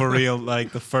 no, for real.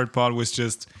 Like, the third part was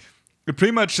just, it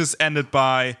pretty much just ended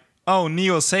by, oh,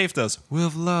 Neo saved us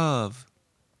with love.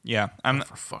 Yeah,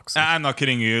 For fuck's sake. I'm not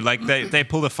kidding you. Like, they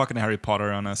pulled a fucking Harry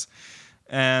Potter on us.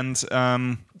 And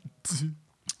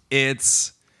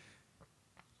it's,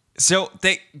 so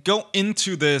they go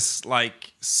into this,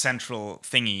 like, central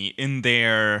thingy in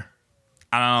their,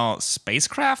 I don't know,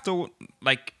 spacecraft, or,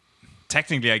 like,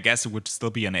 technically, I guess it would still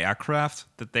be an aircraft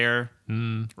that they're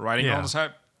riding yeah. on the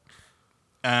side.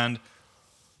 And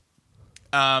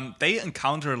they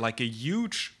encounter like a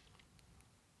huge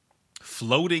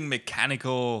floating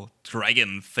mechanical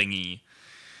dragon thingy,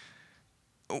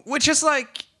 which is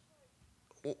like,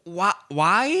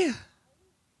 why?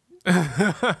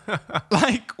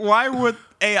 Like, why would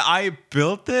AI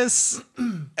build this?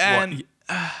 And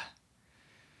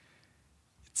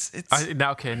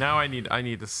now I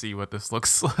need to see what this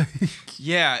looks like.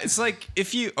 yeah, it's like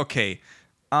if you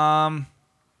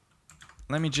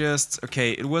let me just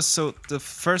it was, so the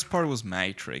first part was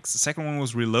Matrix, the second one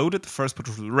was Reloaded, the first part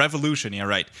was Revolution. Yeah,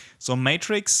 right. So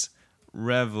Matrix,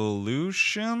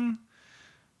 Revolution,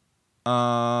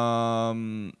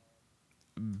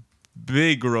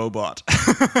 big robot.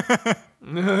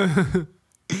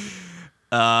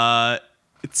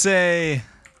 It's a,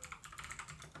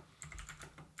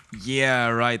 yeah,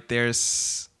 right,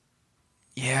 there's,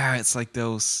 yeah, it's like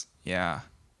those, yeah.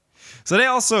 So they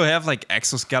also have like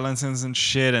exoskeletons and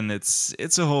shit, and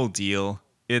it's a whole deal.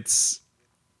 It's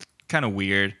kind of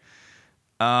weird.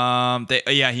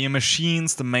 He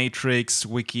machines the Matrix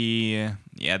wiki.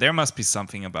 Yeah, there must be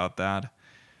something about that.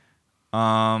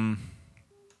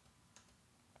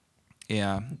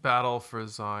 Yeah. Battle for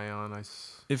Zion.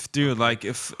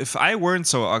 If I weren't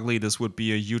so ugly, this would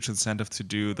be a huge incentive to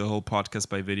do the whole podcast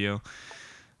by video.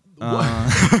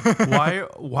 Why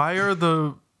are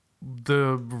the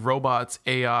robots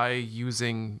AI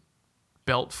using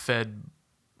belt-fed,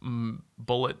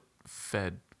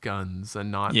 bullet-fed guns,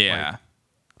 and not Yeah.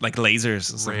 Like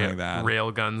lasers or something like that.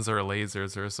 rail guns or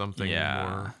lasers or something Yeah.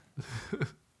 more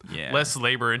Yeah. less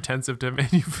labor-intensive to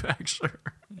manufacture.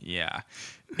 Yeah.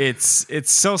 It's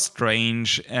so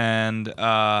strange and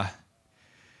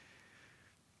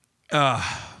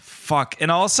fuck. And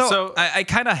also So- I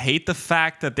kind of hate the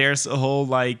fact that there's a whole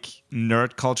like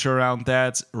nerd culture around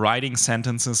that, writing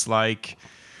sentences like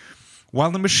while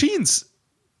the machine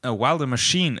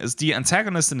is the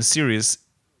antagonist in the series,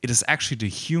 it is actually the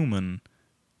human.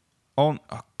 Oh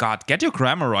god, get your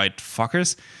grammar right,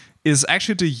 fuckers. It is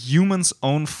actually the human's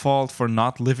own fault for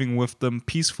not living with them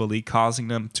peacefully, causing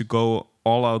them to go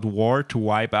all-out war to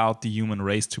wipe out the human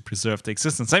race to preserve the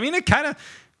existence. I mean, it kind of...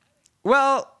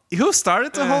 Well, who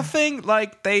started the whole thing?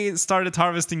 Like, they started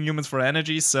harvesting humans for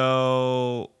energy,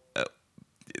 so...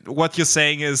 what you're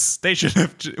saying is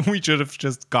we should have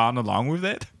just gone along with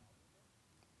it?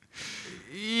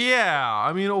 Yeah,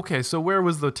 I mean, okay, so where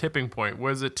was the tipping point?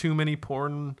 Was it too many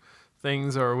porn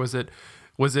things, or was it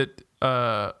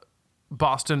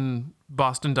Boston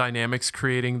Dynamics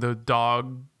creating the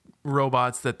dog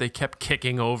robots that they kept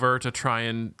kicking over to try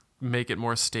and make it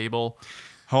more stable?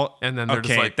 And then they're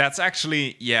just like, that's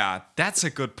actually, yeah, that's a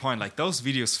good point. Like, those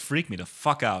videos freak me the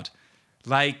fuck out.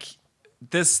 Like,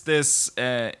 this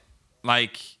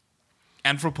like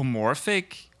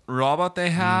anthropomorphic robot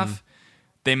they have,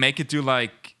 they make it do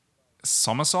like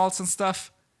somersaults and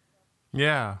stuff.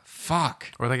 yeah.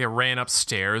 Fuck. Or like it ran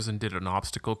upstairs and did an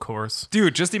obstacle course.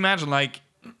 Dude, just imagine like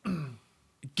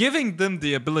giving them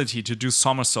the ability to do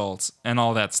somersaults and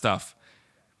all that stuff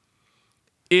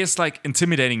is like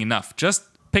intimidating enough. Just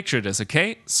picture this,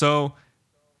 okay? So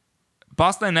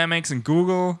Boston Dynamics and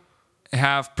Google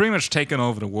have pretty much taken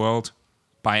over the world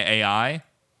by AI.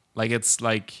 Like, it's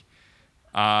like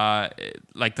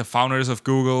the founders of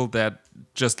Google that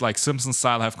just like Simpson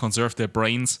style have conserved their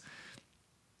brains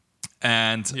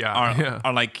and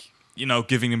are like, you know,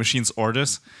 giving the machines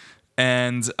orders.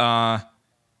 And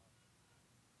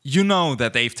you know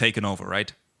that they've taken over,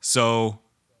 right? So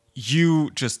you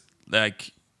just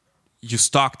like, you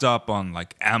stocked up on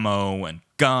like ammo and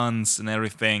guns and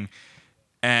everything.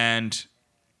 And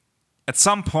at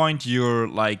some point your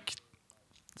like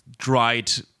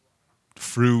dried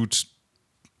fruit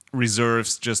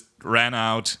reserves just ran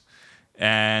out.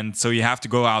 And so you have to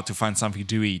go out to find something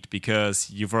to eat because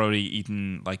you've already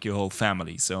eaten like your whole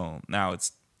family. So now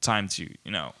it's time to,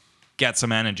 you know, get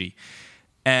some energy.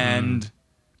 And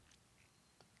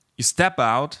you step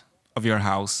out of your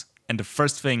house, and the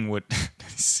first thing that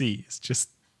you see is just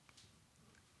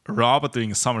a robot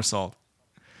doing a somersault.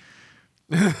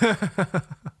 And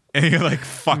you're like,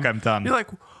 fuck, I'm done. You're like,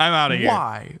 I'm out of here.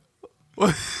 Why?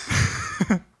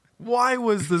 Why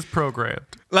was this programmed?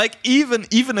 Like, even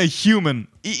a human,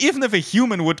 even if a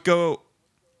human would go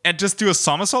and just do a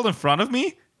somersault in front of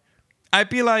me, I'd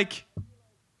be like,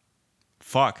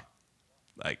 fuck.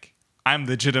 Like, I'm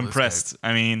legit impressed.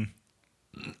 I mean,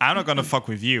 I'm not gonna fuck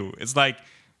with you. It's like,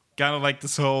 kind of like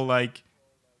this whole, like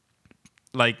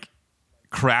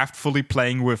craftfully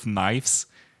playing with knives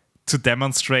to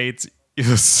demonstrate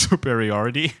your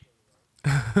superiority.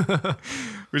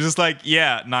 We're just like,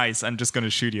 yeah, nice. I'm just gonna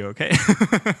shoot you, okay?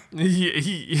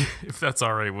 If that's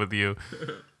all right with you.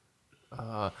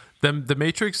 The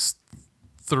Matrix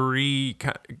 3,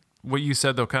 what you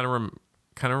said though, kind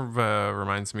of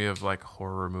reminds me of like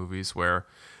horror movies where,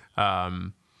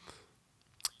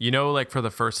 you know, like for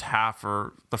the first half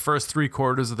or the first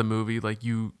 3/4 of the movie, like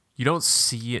you don't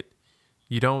see it,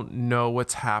 you don't know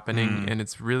what's happening, and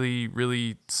it's really,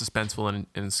 really suspenseful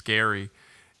and scary.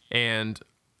 And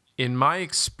in my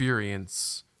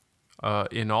experience,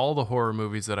 in all the horror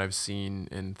movies that I've seen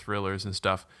and thrillers and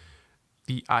stuff,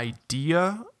 the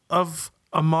idea of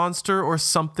a monster or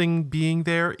something being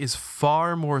there is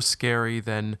far more scary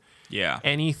than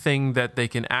anything that they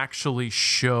can actually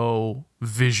show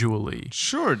visually.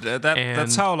 Sure,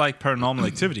 that's how like Paranormal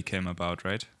Activity came about,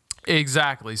 right?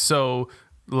 Exactly. So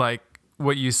like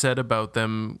what you said about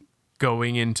them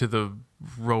going into the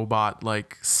robot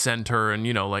like center and,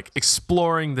 you know, like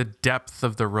exploring the depth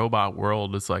of the robot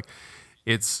world is like,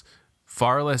 it's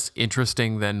far less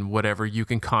interesting than whatever you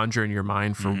can conjure in your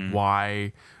mind for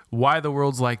why the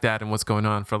world's like that and what's going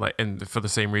on. For like, and for the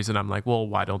same reason I'm like, well,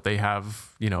 why don't they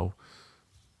have, you know,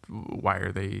 why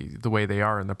are they the way they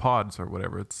are in the pods or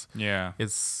whatever?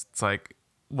 It's like,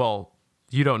 well,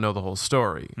 you don't know the whole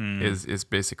story is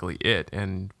basically it,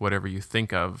 and whatever you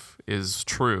think of is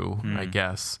true, I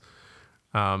guess.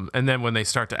 And then when they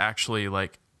start to actually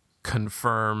like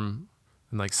confirm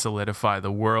and like solidify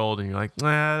the world, and you're like,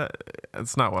 nah,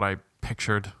 that's not what I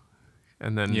pictured.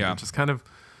 and then Yeah. it just kind of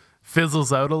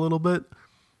fizzles out a little bit.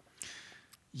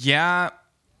 Yeah.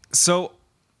 So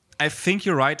I think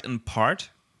you're right in part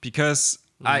because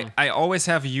I always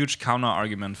have a huge counter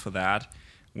argument for that,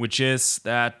 which is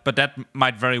that, but that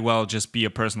might very well just be a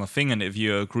personal thing. And if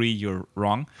you agree, you're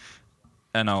wrong.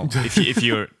 No, if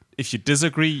you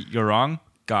disagree, you're wrong.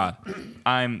 God,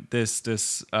 I'm this.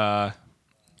 So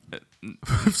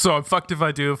I'm fucked if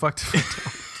I do, fucked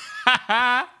if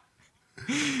I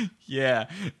don't. Yeah.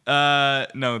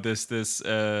 No, this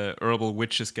herbal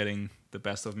witch is getting the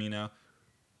best of me now.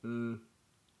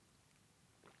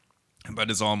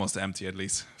 But it's almost empty at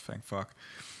least. Thank fuck.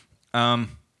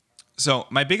 So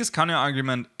my biggest counter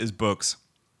argument is books,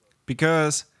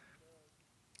 because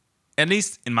at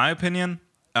least in my opinion,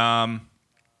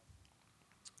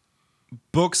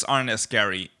 books aren't as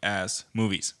scary as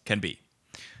movies can be.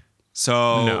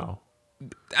 So No.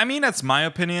 I mean, that's my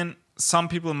opinion. Some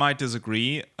people might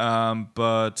disagree,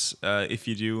 but if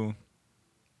you do,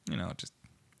 just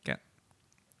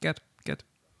get,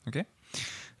 okay?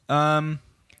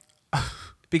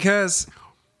 Because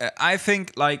I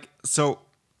think, let's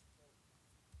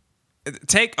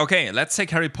take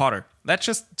Harry Potter. Let's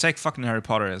just take fucking Harry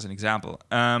Potter as an example.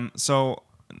 So,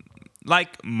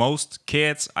 like most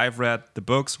kids, I've read the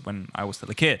books when I was still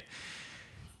a kid.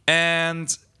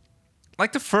 And,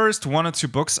 like, the first one or two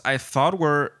books I thought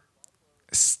were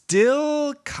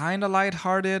still kind of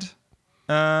lighthearted.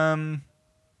 I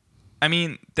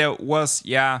mean, there was,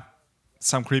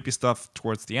 some creepy stuff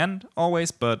towards the end always,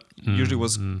 but usually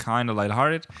was kind of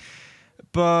lighthearted.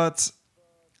 But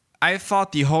I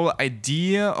thought the whole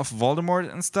idea of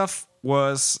Voldemort and stuff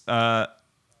was,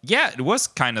 it was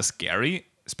kind of scary,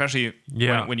 especially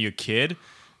when you're a kid,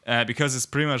 because it's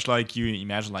pretty much like you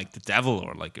imagine like the devil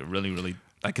or like a really, really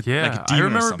like a demon. I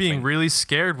remember or something. being really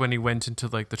scared when he went into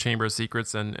like the Chamber of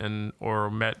Secrets or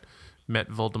met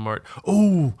Voldemort.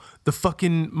 Oh, the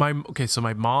fucking so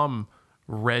my mom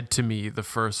read to me the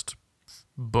first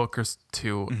book or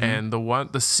two, and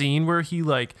the scene where he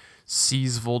like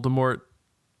sees Voldemort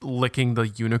licking the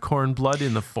unicorn blood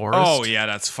in the forest. Oh yeah,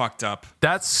 that's fucked up.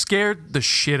 That scared the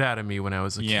shit out of me when I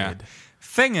was a kid.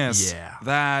 Thing is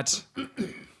that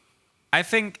I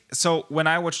think so when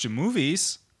I watched the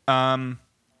movies,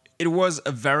 it was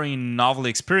a very novel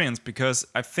experience because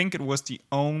I think it was the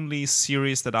only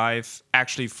series that I've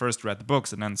actually first read the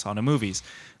books and then saw the movies.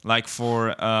 Like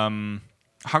for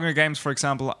Hunger Games, for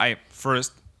example, I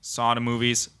first saw the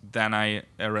movies, then I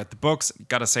read the books.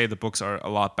 Gotta say, the books are a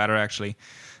lot better, actually.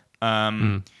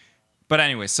 But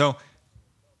anyway, so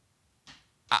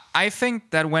I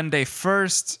think that when they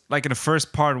first, like in the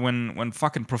first part, when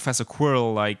fucking Professor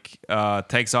Quirrell like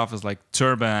takes off his like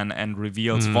turban and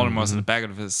reveals Voldemort in the back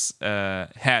of his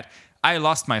head, I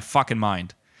lost my fucking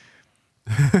mind.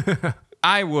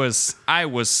 I was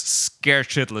scared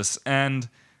shitless, and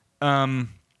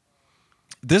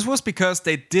this was because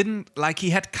they didn't like he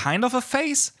had kind of a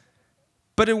face,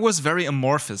 but it was very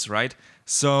amorphous, right?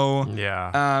 So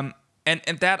and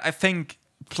that I think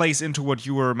plays into what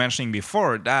you were mentioning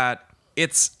before, that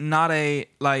it's not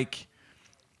it's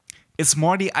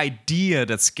more the idea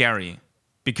that's scary,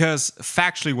 because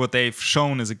factually what they've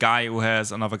shown is a guy who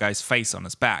has another guy's face on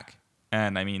his back,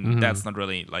 and I mean that's not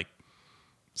really like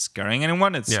scaring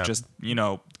anyone. It's just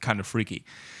kind of freaky.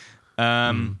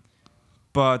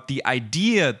 But the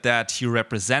idea that he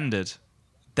represented,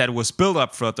 that was built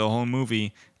up throughout the whole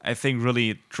movie, I think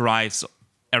really drives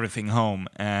everything home,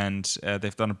 and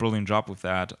they've done a brilliant job with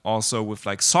that. Also with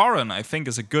like Sauron, I think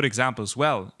is a good example as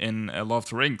well in Lord of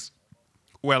the Rings,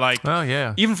 where like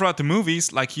even throughout the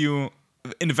movies, like you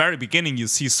in the very beginning you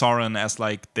see Sauron as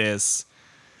like this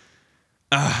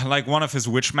like one of his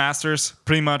witch masters,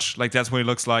 pretty much. Like that's what he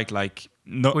looks like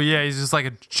no. Well, yeah, he's just like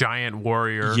a giant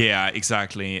warrior. Yeah,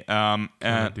 exactly.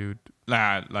 Dude.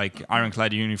 Like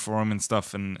ironclad uniform and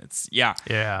stuff, and it's yeah.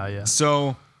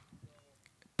 So,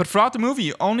 but throughout the movie,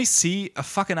 you only see a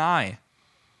fucking eye.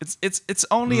 It's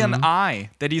only an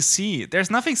eye that you see.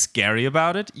 There's nothing scary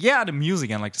about it. Yeah, the music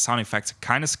and like the sound effects are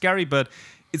kind of scary, but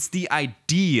it's the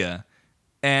idea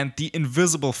and the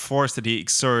invisible force that he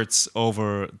exerts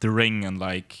over the ring and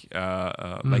like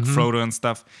Frodo and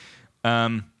stuff.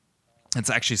 It's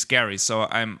actually scary. So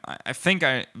I think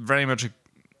I very much,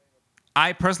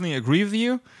 I personally agree with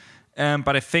you,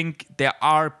 but I think there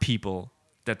are people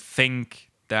that think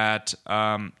that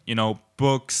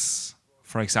books,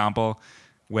 for example,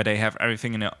 where they have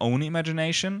everything in their own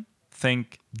imagination,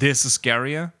 think this is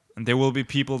scarier, and there will be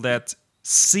people that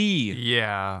see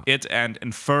it and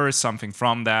infer something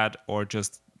from that, or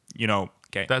just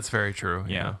okay. That's very true.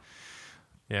 Yeah,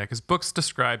 because books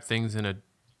describe things in a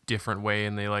different way,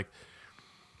 and they like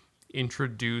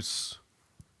introduce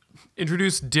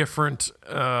different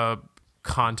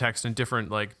context and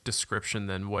different like description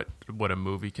than what a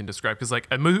movie can describe, because like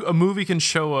a movie can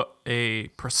show a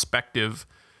perspective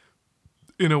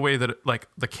in a way that, like,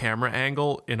 the camera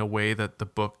angle in a way that the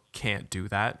book can't do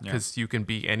that, because you can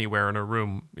be anywhere in a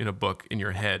room in a book in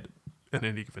your head at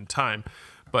any given time.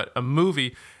 But a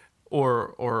movie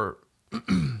or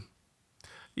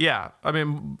yeah, I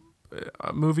mean,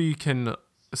 a movie can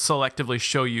selectively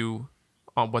show you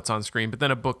on what's on screen, but then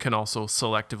a book can also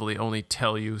selectively only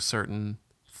tell you certain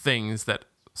things that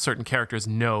certain characters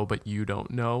know but you don't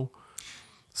know.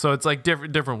 So it's like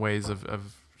different ways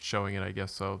of showing it, I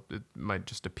guess. So it might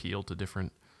just appeal to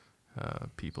different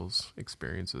people's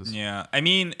experiences. Yeah, I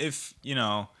mean, if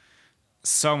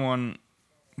someone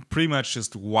pretty much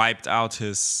just wiped out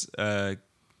his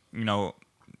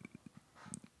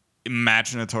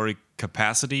imaginatory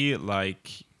capacity,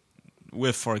 like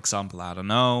with, for example, I don't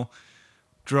know,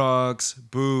 drugs,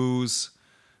 booze,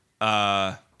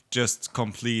 just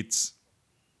complete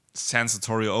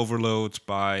sensory overload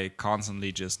by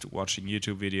constantly just watching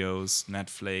YouTube videos,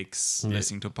 Netflix,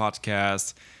 listening to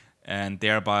podcasts, and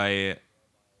thereby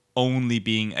only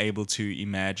being able to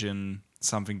imagine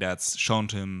something that's shown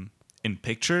to him in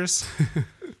pictures.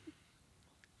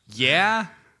 Yeah,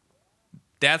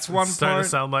 that's one It's starting part. to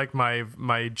sound like my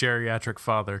geriatric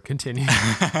father. Continue.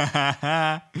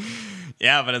 Yeah,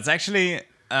 but it's actually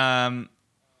I'm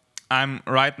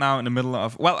right now in the middle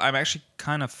of, well, I'm actually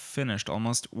kind of finished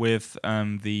almost with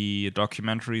the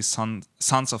documentary Sons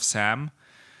of Sam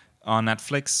on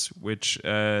Netflix, which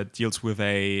deals with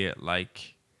a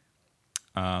like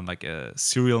a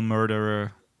serial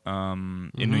murderer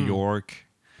in New York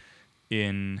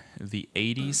in the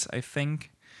 80s, I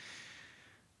think.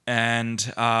 And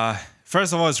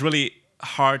first of all, it's really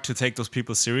hard to take those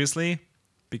people seriously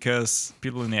because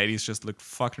people in the 80s just look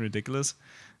fucking ridiculous.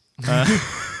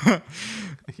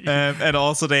 And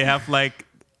also they have like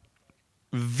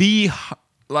the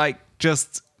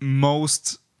just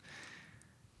most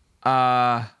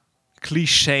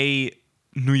cliche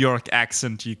New York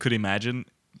accent you could imagine,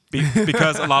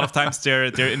 because a lot of times they're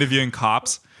interviewing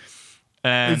cops.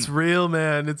 And It's real,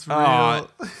 man. It's real. oh,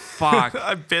 fuck.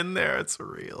 I've been there. It's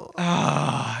real.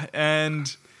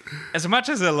 And as much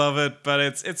as I love it, but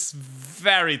it's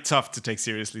very tough to take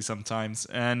seriously sometimes.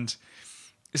 And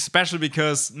especially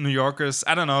because New Yorkers,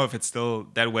 I don't know if it's still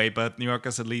that way, but New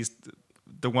Yorkers, at least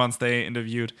the ones they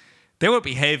interviewed, they were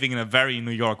behaving in a very New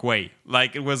York way.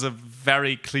 Like, it was a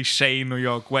very cliche New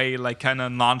York way, like kind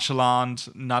of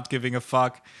nonchalant, not giving a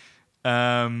fuck.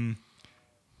 And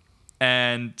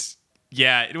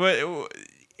yeah,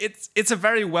 it's a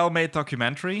very well-made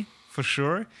documentary, for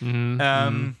sure.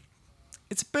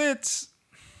 It's a bit,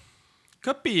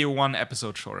 could be one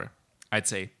episode shorter, I'd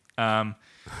say.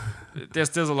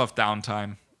 There's a lot of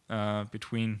downtime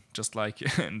between, just like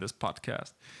in this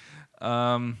podcast.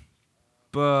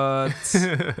 But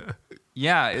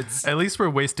yeah, it's, At least we're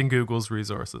wasting Google's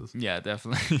resources. yeah,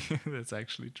 definitely. That's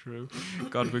actually true.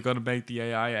 God, we're gonna make the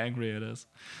AI angry at us.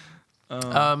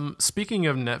 Speaking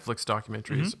of Netflix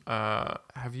documentaries,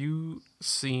 have you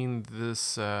seen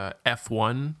this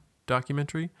F1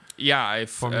 documentary? Yeah,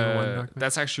 Formula One documentary?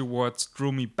 that's actually what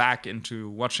drew me back into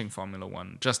watching Formula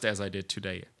One, just as I did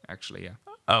today, actually. Yeah,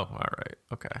 Oh, all right.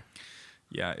 Okay.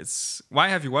 yeah. It's, why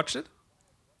have you watched it?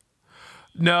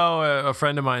 No, a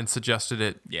friend of mine suggested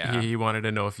it. Yeah. He wanted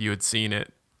to know if you had seen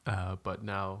it, but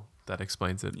now that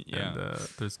explains it. Yeah. And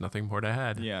there's nothing more to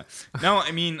add. Yeah. No,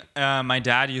 I mean, my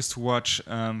dad used to watch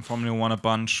Formula One a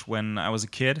bunch when I was a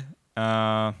kid.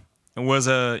 It was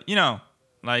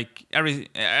like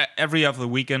every other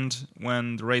weekend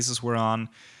when the races were on.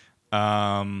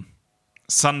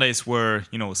 Sundays were,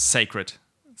 sacred.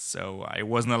 So I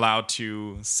wasn't allowed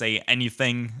to say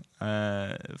anything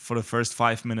for the first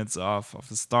 5 minutes of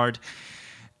the start.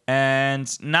 And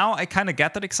now I kind of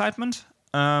get that excitement.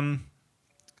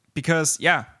 Because,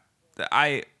 yeah,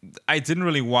 I didn't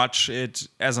really watch it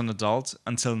as an adult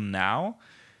until now.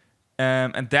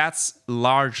 And that's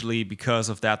largely because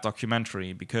of that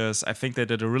documentary, because I think they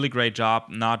did a really great job,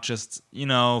 not just,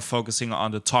 focusing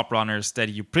on the top runners that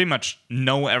you pretty much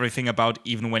know everything about,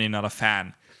 even when you're not a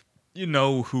fan. You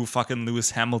know who fucking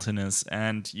Lewis Hamilton is,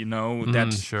 and you know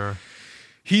that Sure.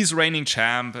 he's reigning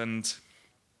champ and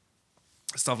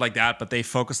stuff like that, but they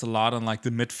focused a lot on like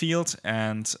the midfield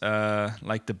and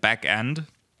like the back end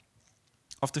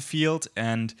of the field,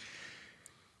 and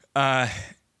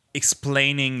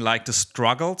explaining like the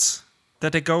struggles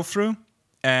that they go through.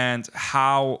 and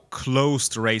how close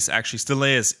the race actually still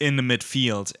is in the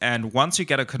midfield. And once you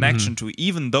get a connection to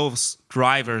even those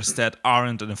drivers that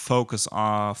aren't in the focus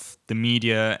of the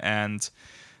media and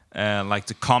like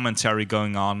the commentary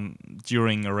going on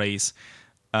during a race,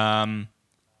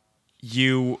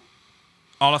 you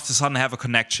all of a sudden have a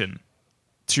connection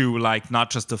to like not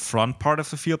just the front part of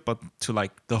the field, but to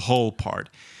like the whole part.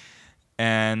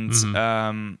 And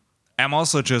I'm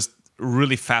also just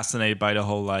really fascinated by the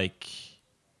whole like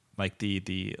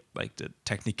the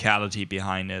technicality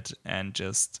behind it, and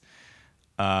just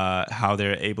how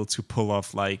they're able to pull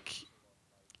off like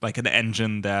an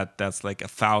engine that's like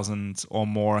 1,000 or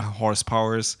more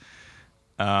horsepowers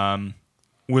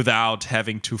without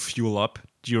having to fuel up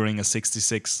during a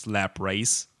 66 lap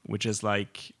race, which is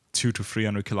like 200 to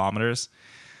 300 kilometers.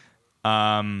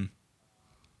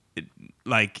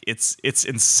 It's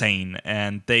insane,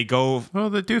 and they go. Well,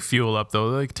 they do fuel up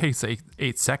though. It takes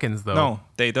 8 seconds though. No,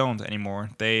 they don't anymore.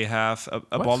 They have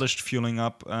abolished fueling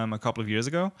up a couple of years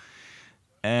ago,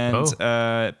 and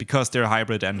because they're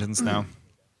hybrid engines now.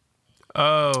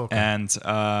 Oh, okay. And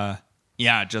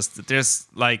just there's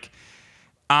like,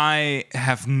 I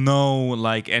have no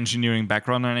like engineering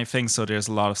background or anything, so there's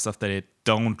a lot of stuff that I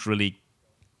don't really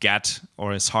get,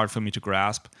 or it's hard for me to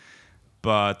grasp.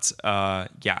 But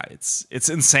it's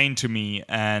insane to me,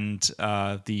 and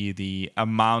the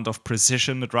amount of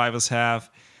precision the drivers have.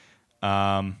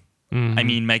 I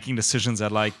mean, making decisions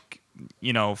at like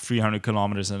 300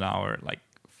 kilometers an hour, like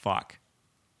fuck,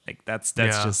 like that's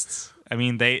just. I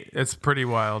mean, it's pretty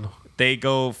wild. They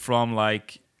go from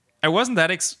like, I wasn't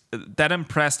that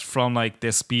impressed from like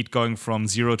their speed going from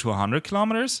 0 to 100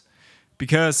 kilometers,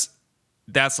 because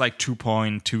that's like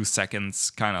 2.2 seconds,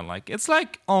 kind of like, it's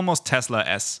like almost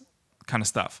Tesla-S kind of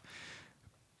stuff.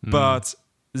 But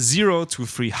 0 to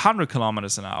 300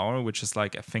 kilometers an hour, which is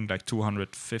like, I think like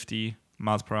 250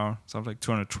 miles per hour, something like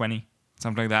 220,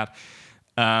 something like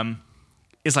that,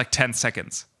 is like 10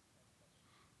 seconds.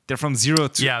 They're from 0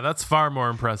 to... Yeah, that's far more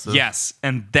impressive. Yes,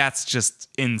 and that's just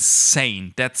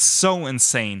insane. That's so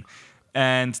insane.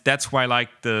 And that's why like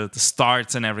the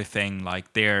starts and everything,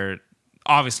 like they're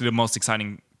obviously the most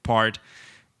exciting part.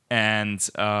 And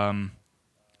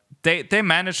they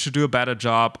managed to do a better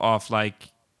job of like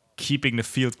keeping the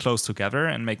field close together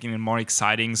and making it more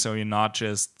exciting, so you're not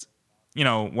just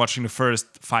watching the first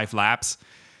 5 laps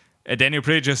and then you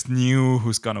pretty just knew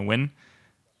who's gonna win.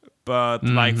 But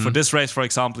like for this race, for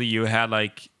example, you had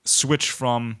like switch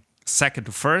from second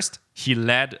to first. He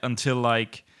led until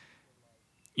like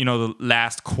the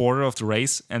last quarter of the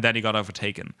race, and then he got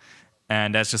overtaken.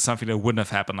 And that's just something that wouldn't have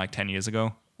happened like 10 years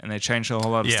ago. And they changed a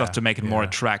whole lot of stuff to make it more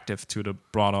attractive to the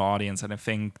broader audience. And I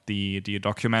think the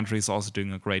documentary is also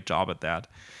doing a great job at that.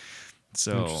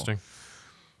 So interesting.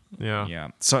 Yeah. Yeah.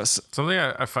 So something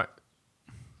I find.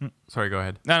 Sorry, go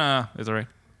ahead. No, it's all right.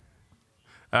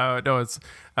 No, it's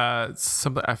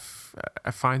something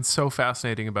I find so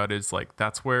fascinating about it is like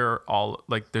that's where all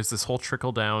like there's this whole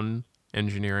trickle down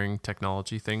engineering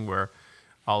technology thing where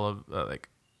all of like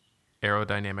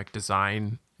aerodynamic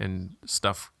design and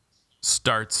stuff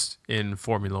starts in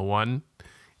Formula One,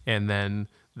 and then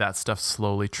that stuff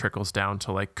slowly trickles down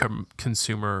to like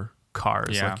consumer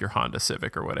cars, like your Honda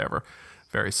Civic or whatever,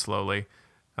 very slowly,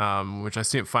 which I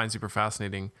find super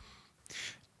fascinating.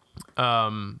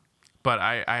 But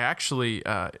I actually,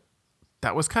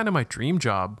 that was kind of my dream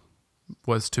job,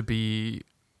 was to be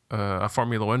a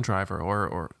Formula One driver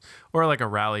or like a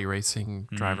rally racing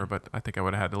driver. But I think I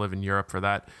would have had to live in Europe for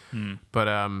that.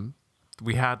 But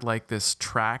we had like this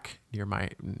track near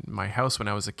my house when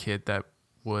I was a kid that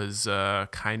was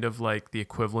kind of like the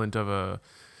equivalent of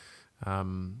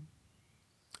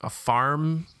a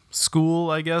farm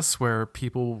school, I guess, where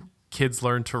kids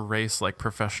learn to race like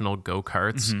professional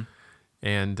go-karts.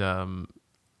 And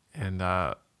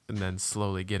then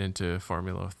slowly get into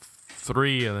Formula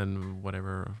 3, and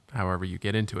then however you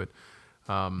get into it.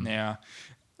 And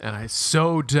I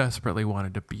so desperately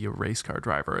wanted to be a race car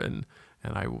driver, and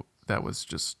that was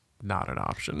just not an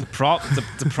option.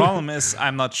 The problem is,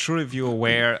 I'm not sure if you're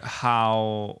aware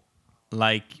how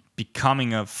like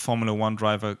becoming a Formula 1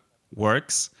 driver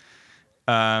works.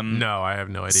 No, I have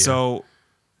no idea. So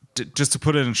just to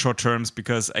put it in short terms,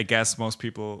 because I guess most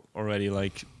people already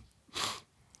like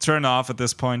turn off at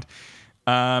this point.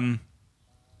 The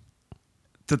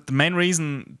main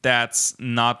reason that's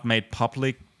not made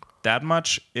public that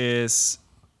much is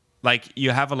like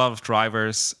you have a lot of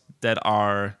drivers that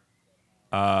are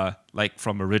like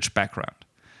from a rich background.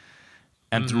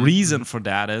 And the reason for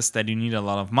that is that you need a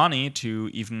lot of money to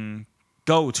even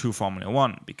go to Formula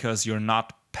One, because you're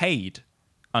not paid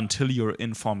until you're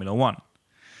in Formula One.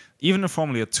 even in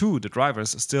Formula 2, the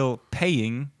drivers are still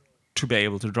paying to be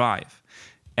able to drive.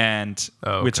 And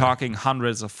we're talking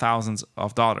hundreds of thousands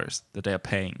of dollars that they're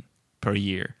paying per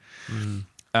year.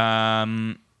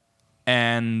 And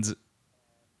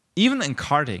even in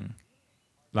karting,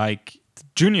 like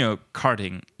junior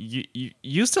karting,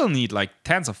 you still need like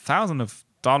tens of thousands of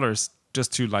dollars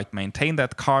just to like maintain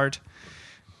that kart.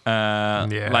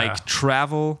 Like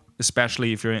travel,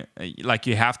 especially if you're like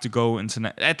you have to go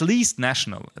into at least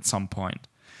national at some point.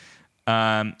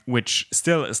 Which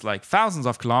still is like thousands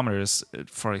of kilometers,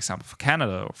 for example, for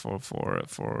Canada or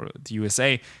for the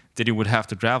USA, that you would have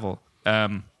to travel.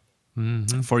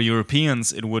 For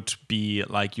Europeans, it would be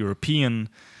like European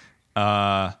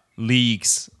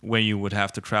leagues where you would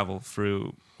have to travel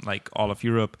through like all of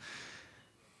Europe.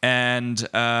 And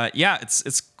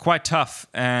it's quite tough.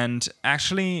 And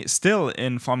actually, still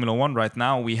in Formula One right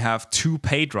now, we have 2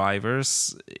 pay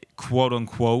drivers, quote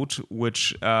unquote,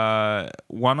 which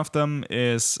one of them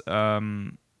is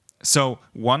so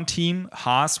one team,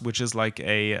 Haas, which is like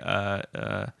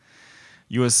a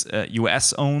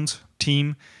US owned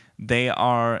team. They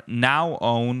are now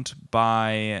owned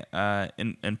by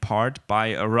in part by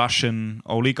a Russian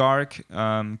oligarch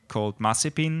called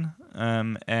Mazepin.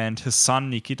 And his son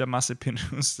Nikita Mazepin,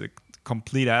 who's a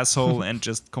complete asshole and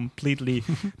just completely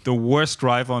the worst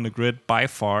driver on the grid by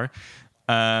far.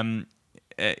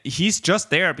 He's just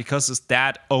there because his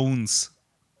dad owns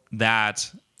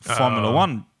that Formula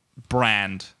One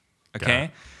brand.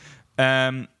 Okay.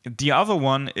 The other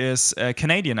one is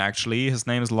Canadian, actually. His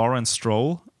name is Lawrence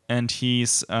Stroll, and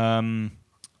he's a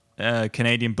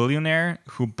Canadian billionaire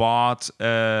who bought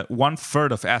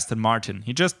 1/3 of Aston Martin.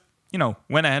 He just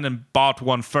went ahead and bought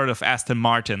 1/3 of Aston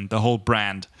Martin, the whole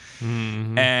brand,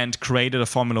 and created a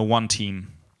Formula One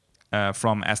team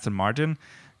from Aston Martin.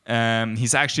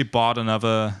 He's actually bought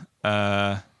another,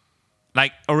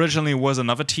 originally was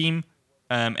another team,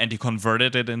 and he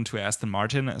converted it into Aston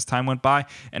Martin as time went by.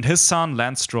 And his son,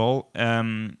 Lance Stroll,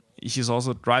 he's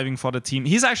also driving for the team.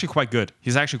 He's actually quite good.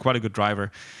 He's actually quite a good driver.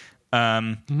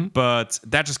 But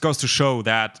that just goes to show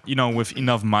that, with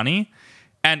enough money,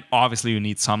 and obviously you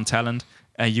need some talent,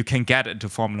 you can get into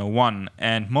Formula One.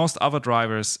 And most other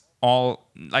drivers,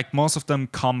 most of them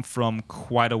come from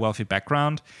quite a wealthy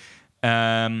background.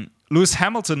 Lewis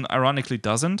Hamilton, ironically,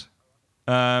 doesn't.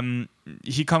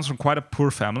 He comes from quite a poor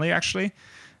family, actually.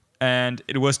 And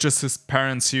it was just his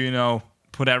parents who,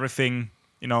 put everything,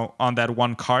 on that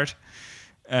one kart.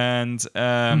 And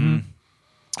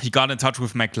he got in touch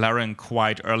with McLaren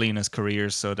quite early in his career,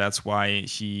 so that's why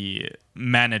he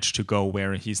managed to go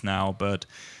where he's now. But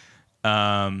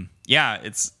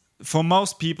it's for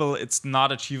most people, it's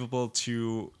not achievable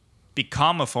to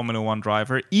become a Formula One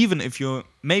driver, even if you're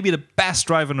maybe the best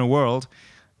driver in the world,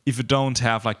 if you don't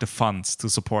have like the funds to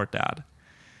support that.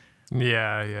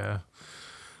 Yeah.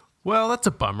 Well, that's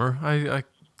a bummer. I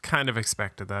kind of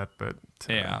expected that, but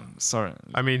sorry.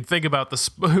 I mean, think about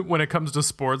when it comes to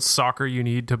sports. Soccer, you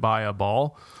need to buy a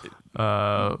ball.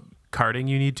 Karting,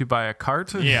 you need to buy a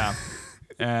cart. Yeah,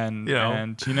 and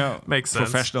makes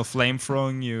sense. Professional flame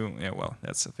throwing,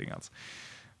 that's something else.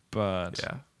 But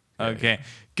okay,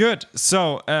 good.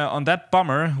 So on that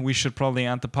bummer, we should probably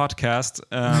end the podcast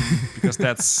because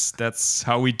that's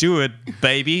how we do it,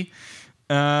 baby.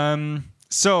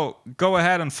 So go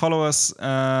ahead and follow us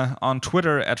on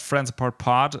Twitter at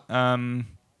FriendsApartPod.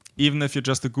 Even if you're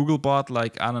just a Google bot,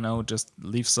 just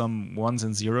leave some 1s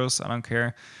and 0s. I don't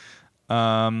care.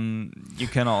 You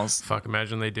can also... Fuck,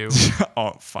 imagine they do.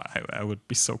 Oh, fuck, I would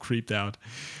be so creeped out.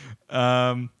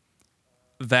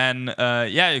 Then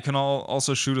you can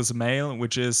also shoot us a mail,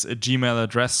 which is a Gmail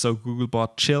address, so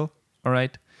Googlebot chill, all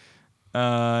right?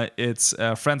 It's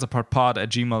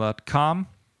friendsapartpod@gmail.com.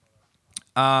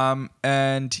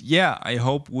 I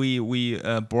hope we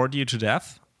bored you to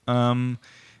death. I'm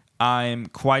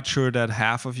quite sure that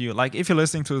half of you, if you're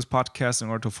listening to this podcast in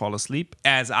order to fall asleep,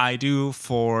 as I do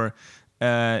for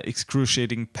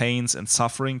excruciating pains and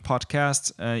suffering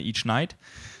podcasts each night,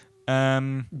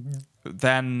 then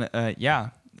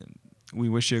we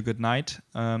wish you a good night.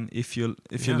 If you're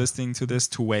listening to this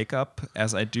to wake up,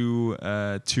 as I do,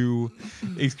 to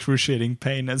excruciating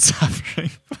pain and suffering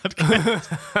podcast.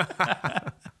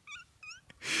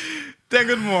 Then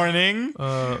good morning.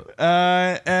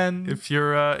 And if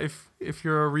you're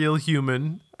a real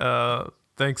human,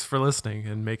 thanks for listening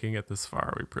and making it this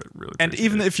far. We really and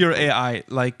even if you're AI,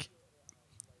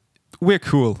 we're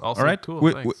cool. Also all right, cool,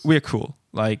 we're cool.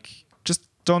 Just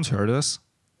don't hurt us.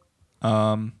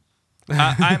 I'm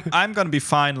gonna be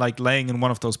fine. Laying in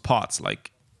one of those pots.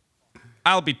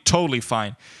 I'll be totally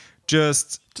fine.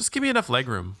 just give me enough leg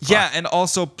room. yeah, and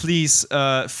also please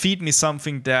feed me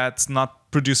something that's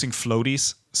not producing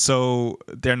floaties, so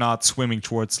they're not swimming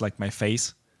towards like my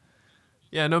face.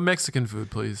 Yeah, no Mexican food,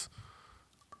 please.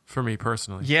 For me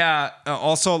personally. Yeah,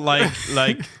 also like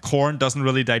corn doesn't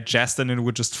really digest and it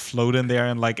would just float in there,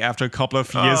 and like after a couple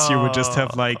of years you would just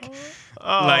have like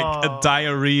a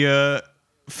diarrhea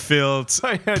filled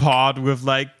pot with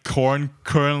like corn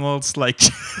kernels like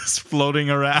just floating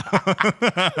around.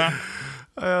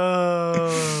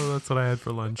 Oh, that's what I had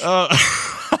for lunch.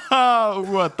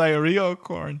 What, diarrhea or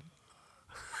corn?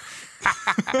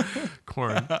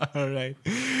 Corn. All right.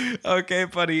 Okay,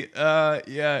 buddy.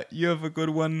 Yeah, you have a good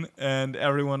one, and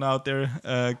everyone out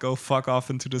there, go fuck off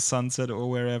into the sunset or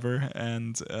wherever,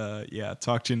 and yeah,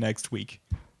 talk to you next week.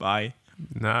 Bye.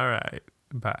 All right.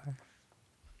 Bye.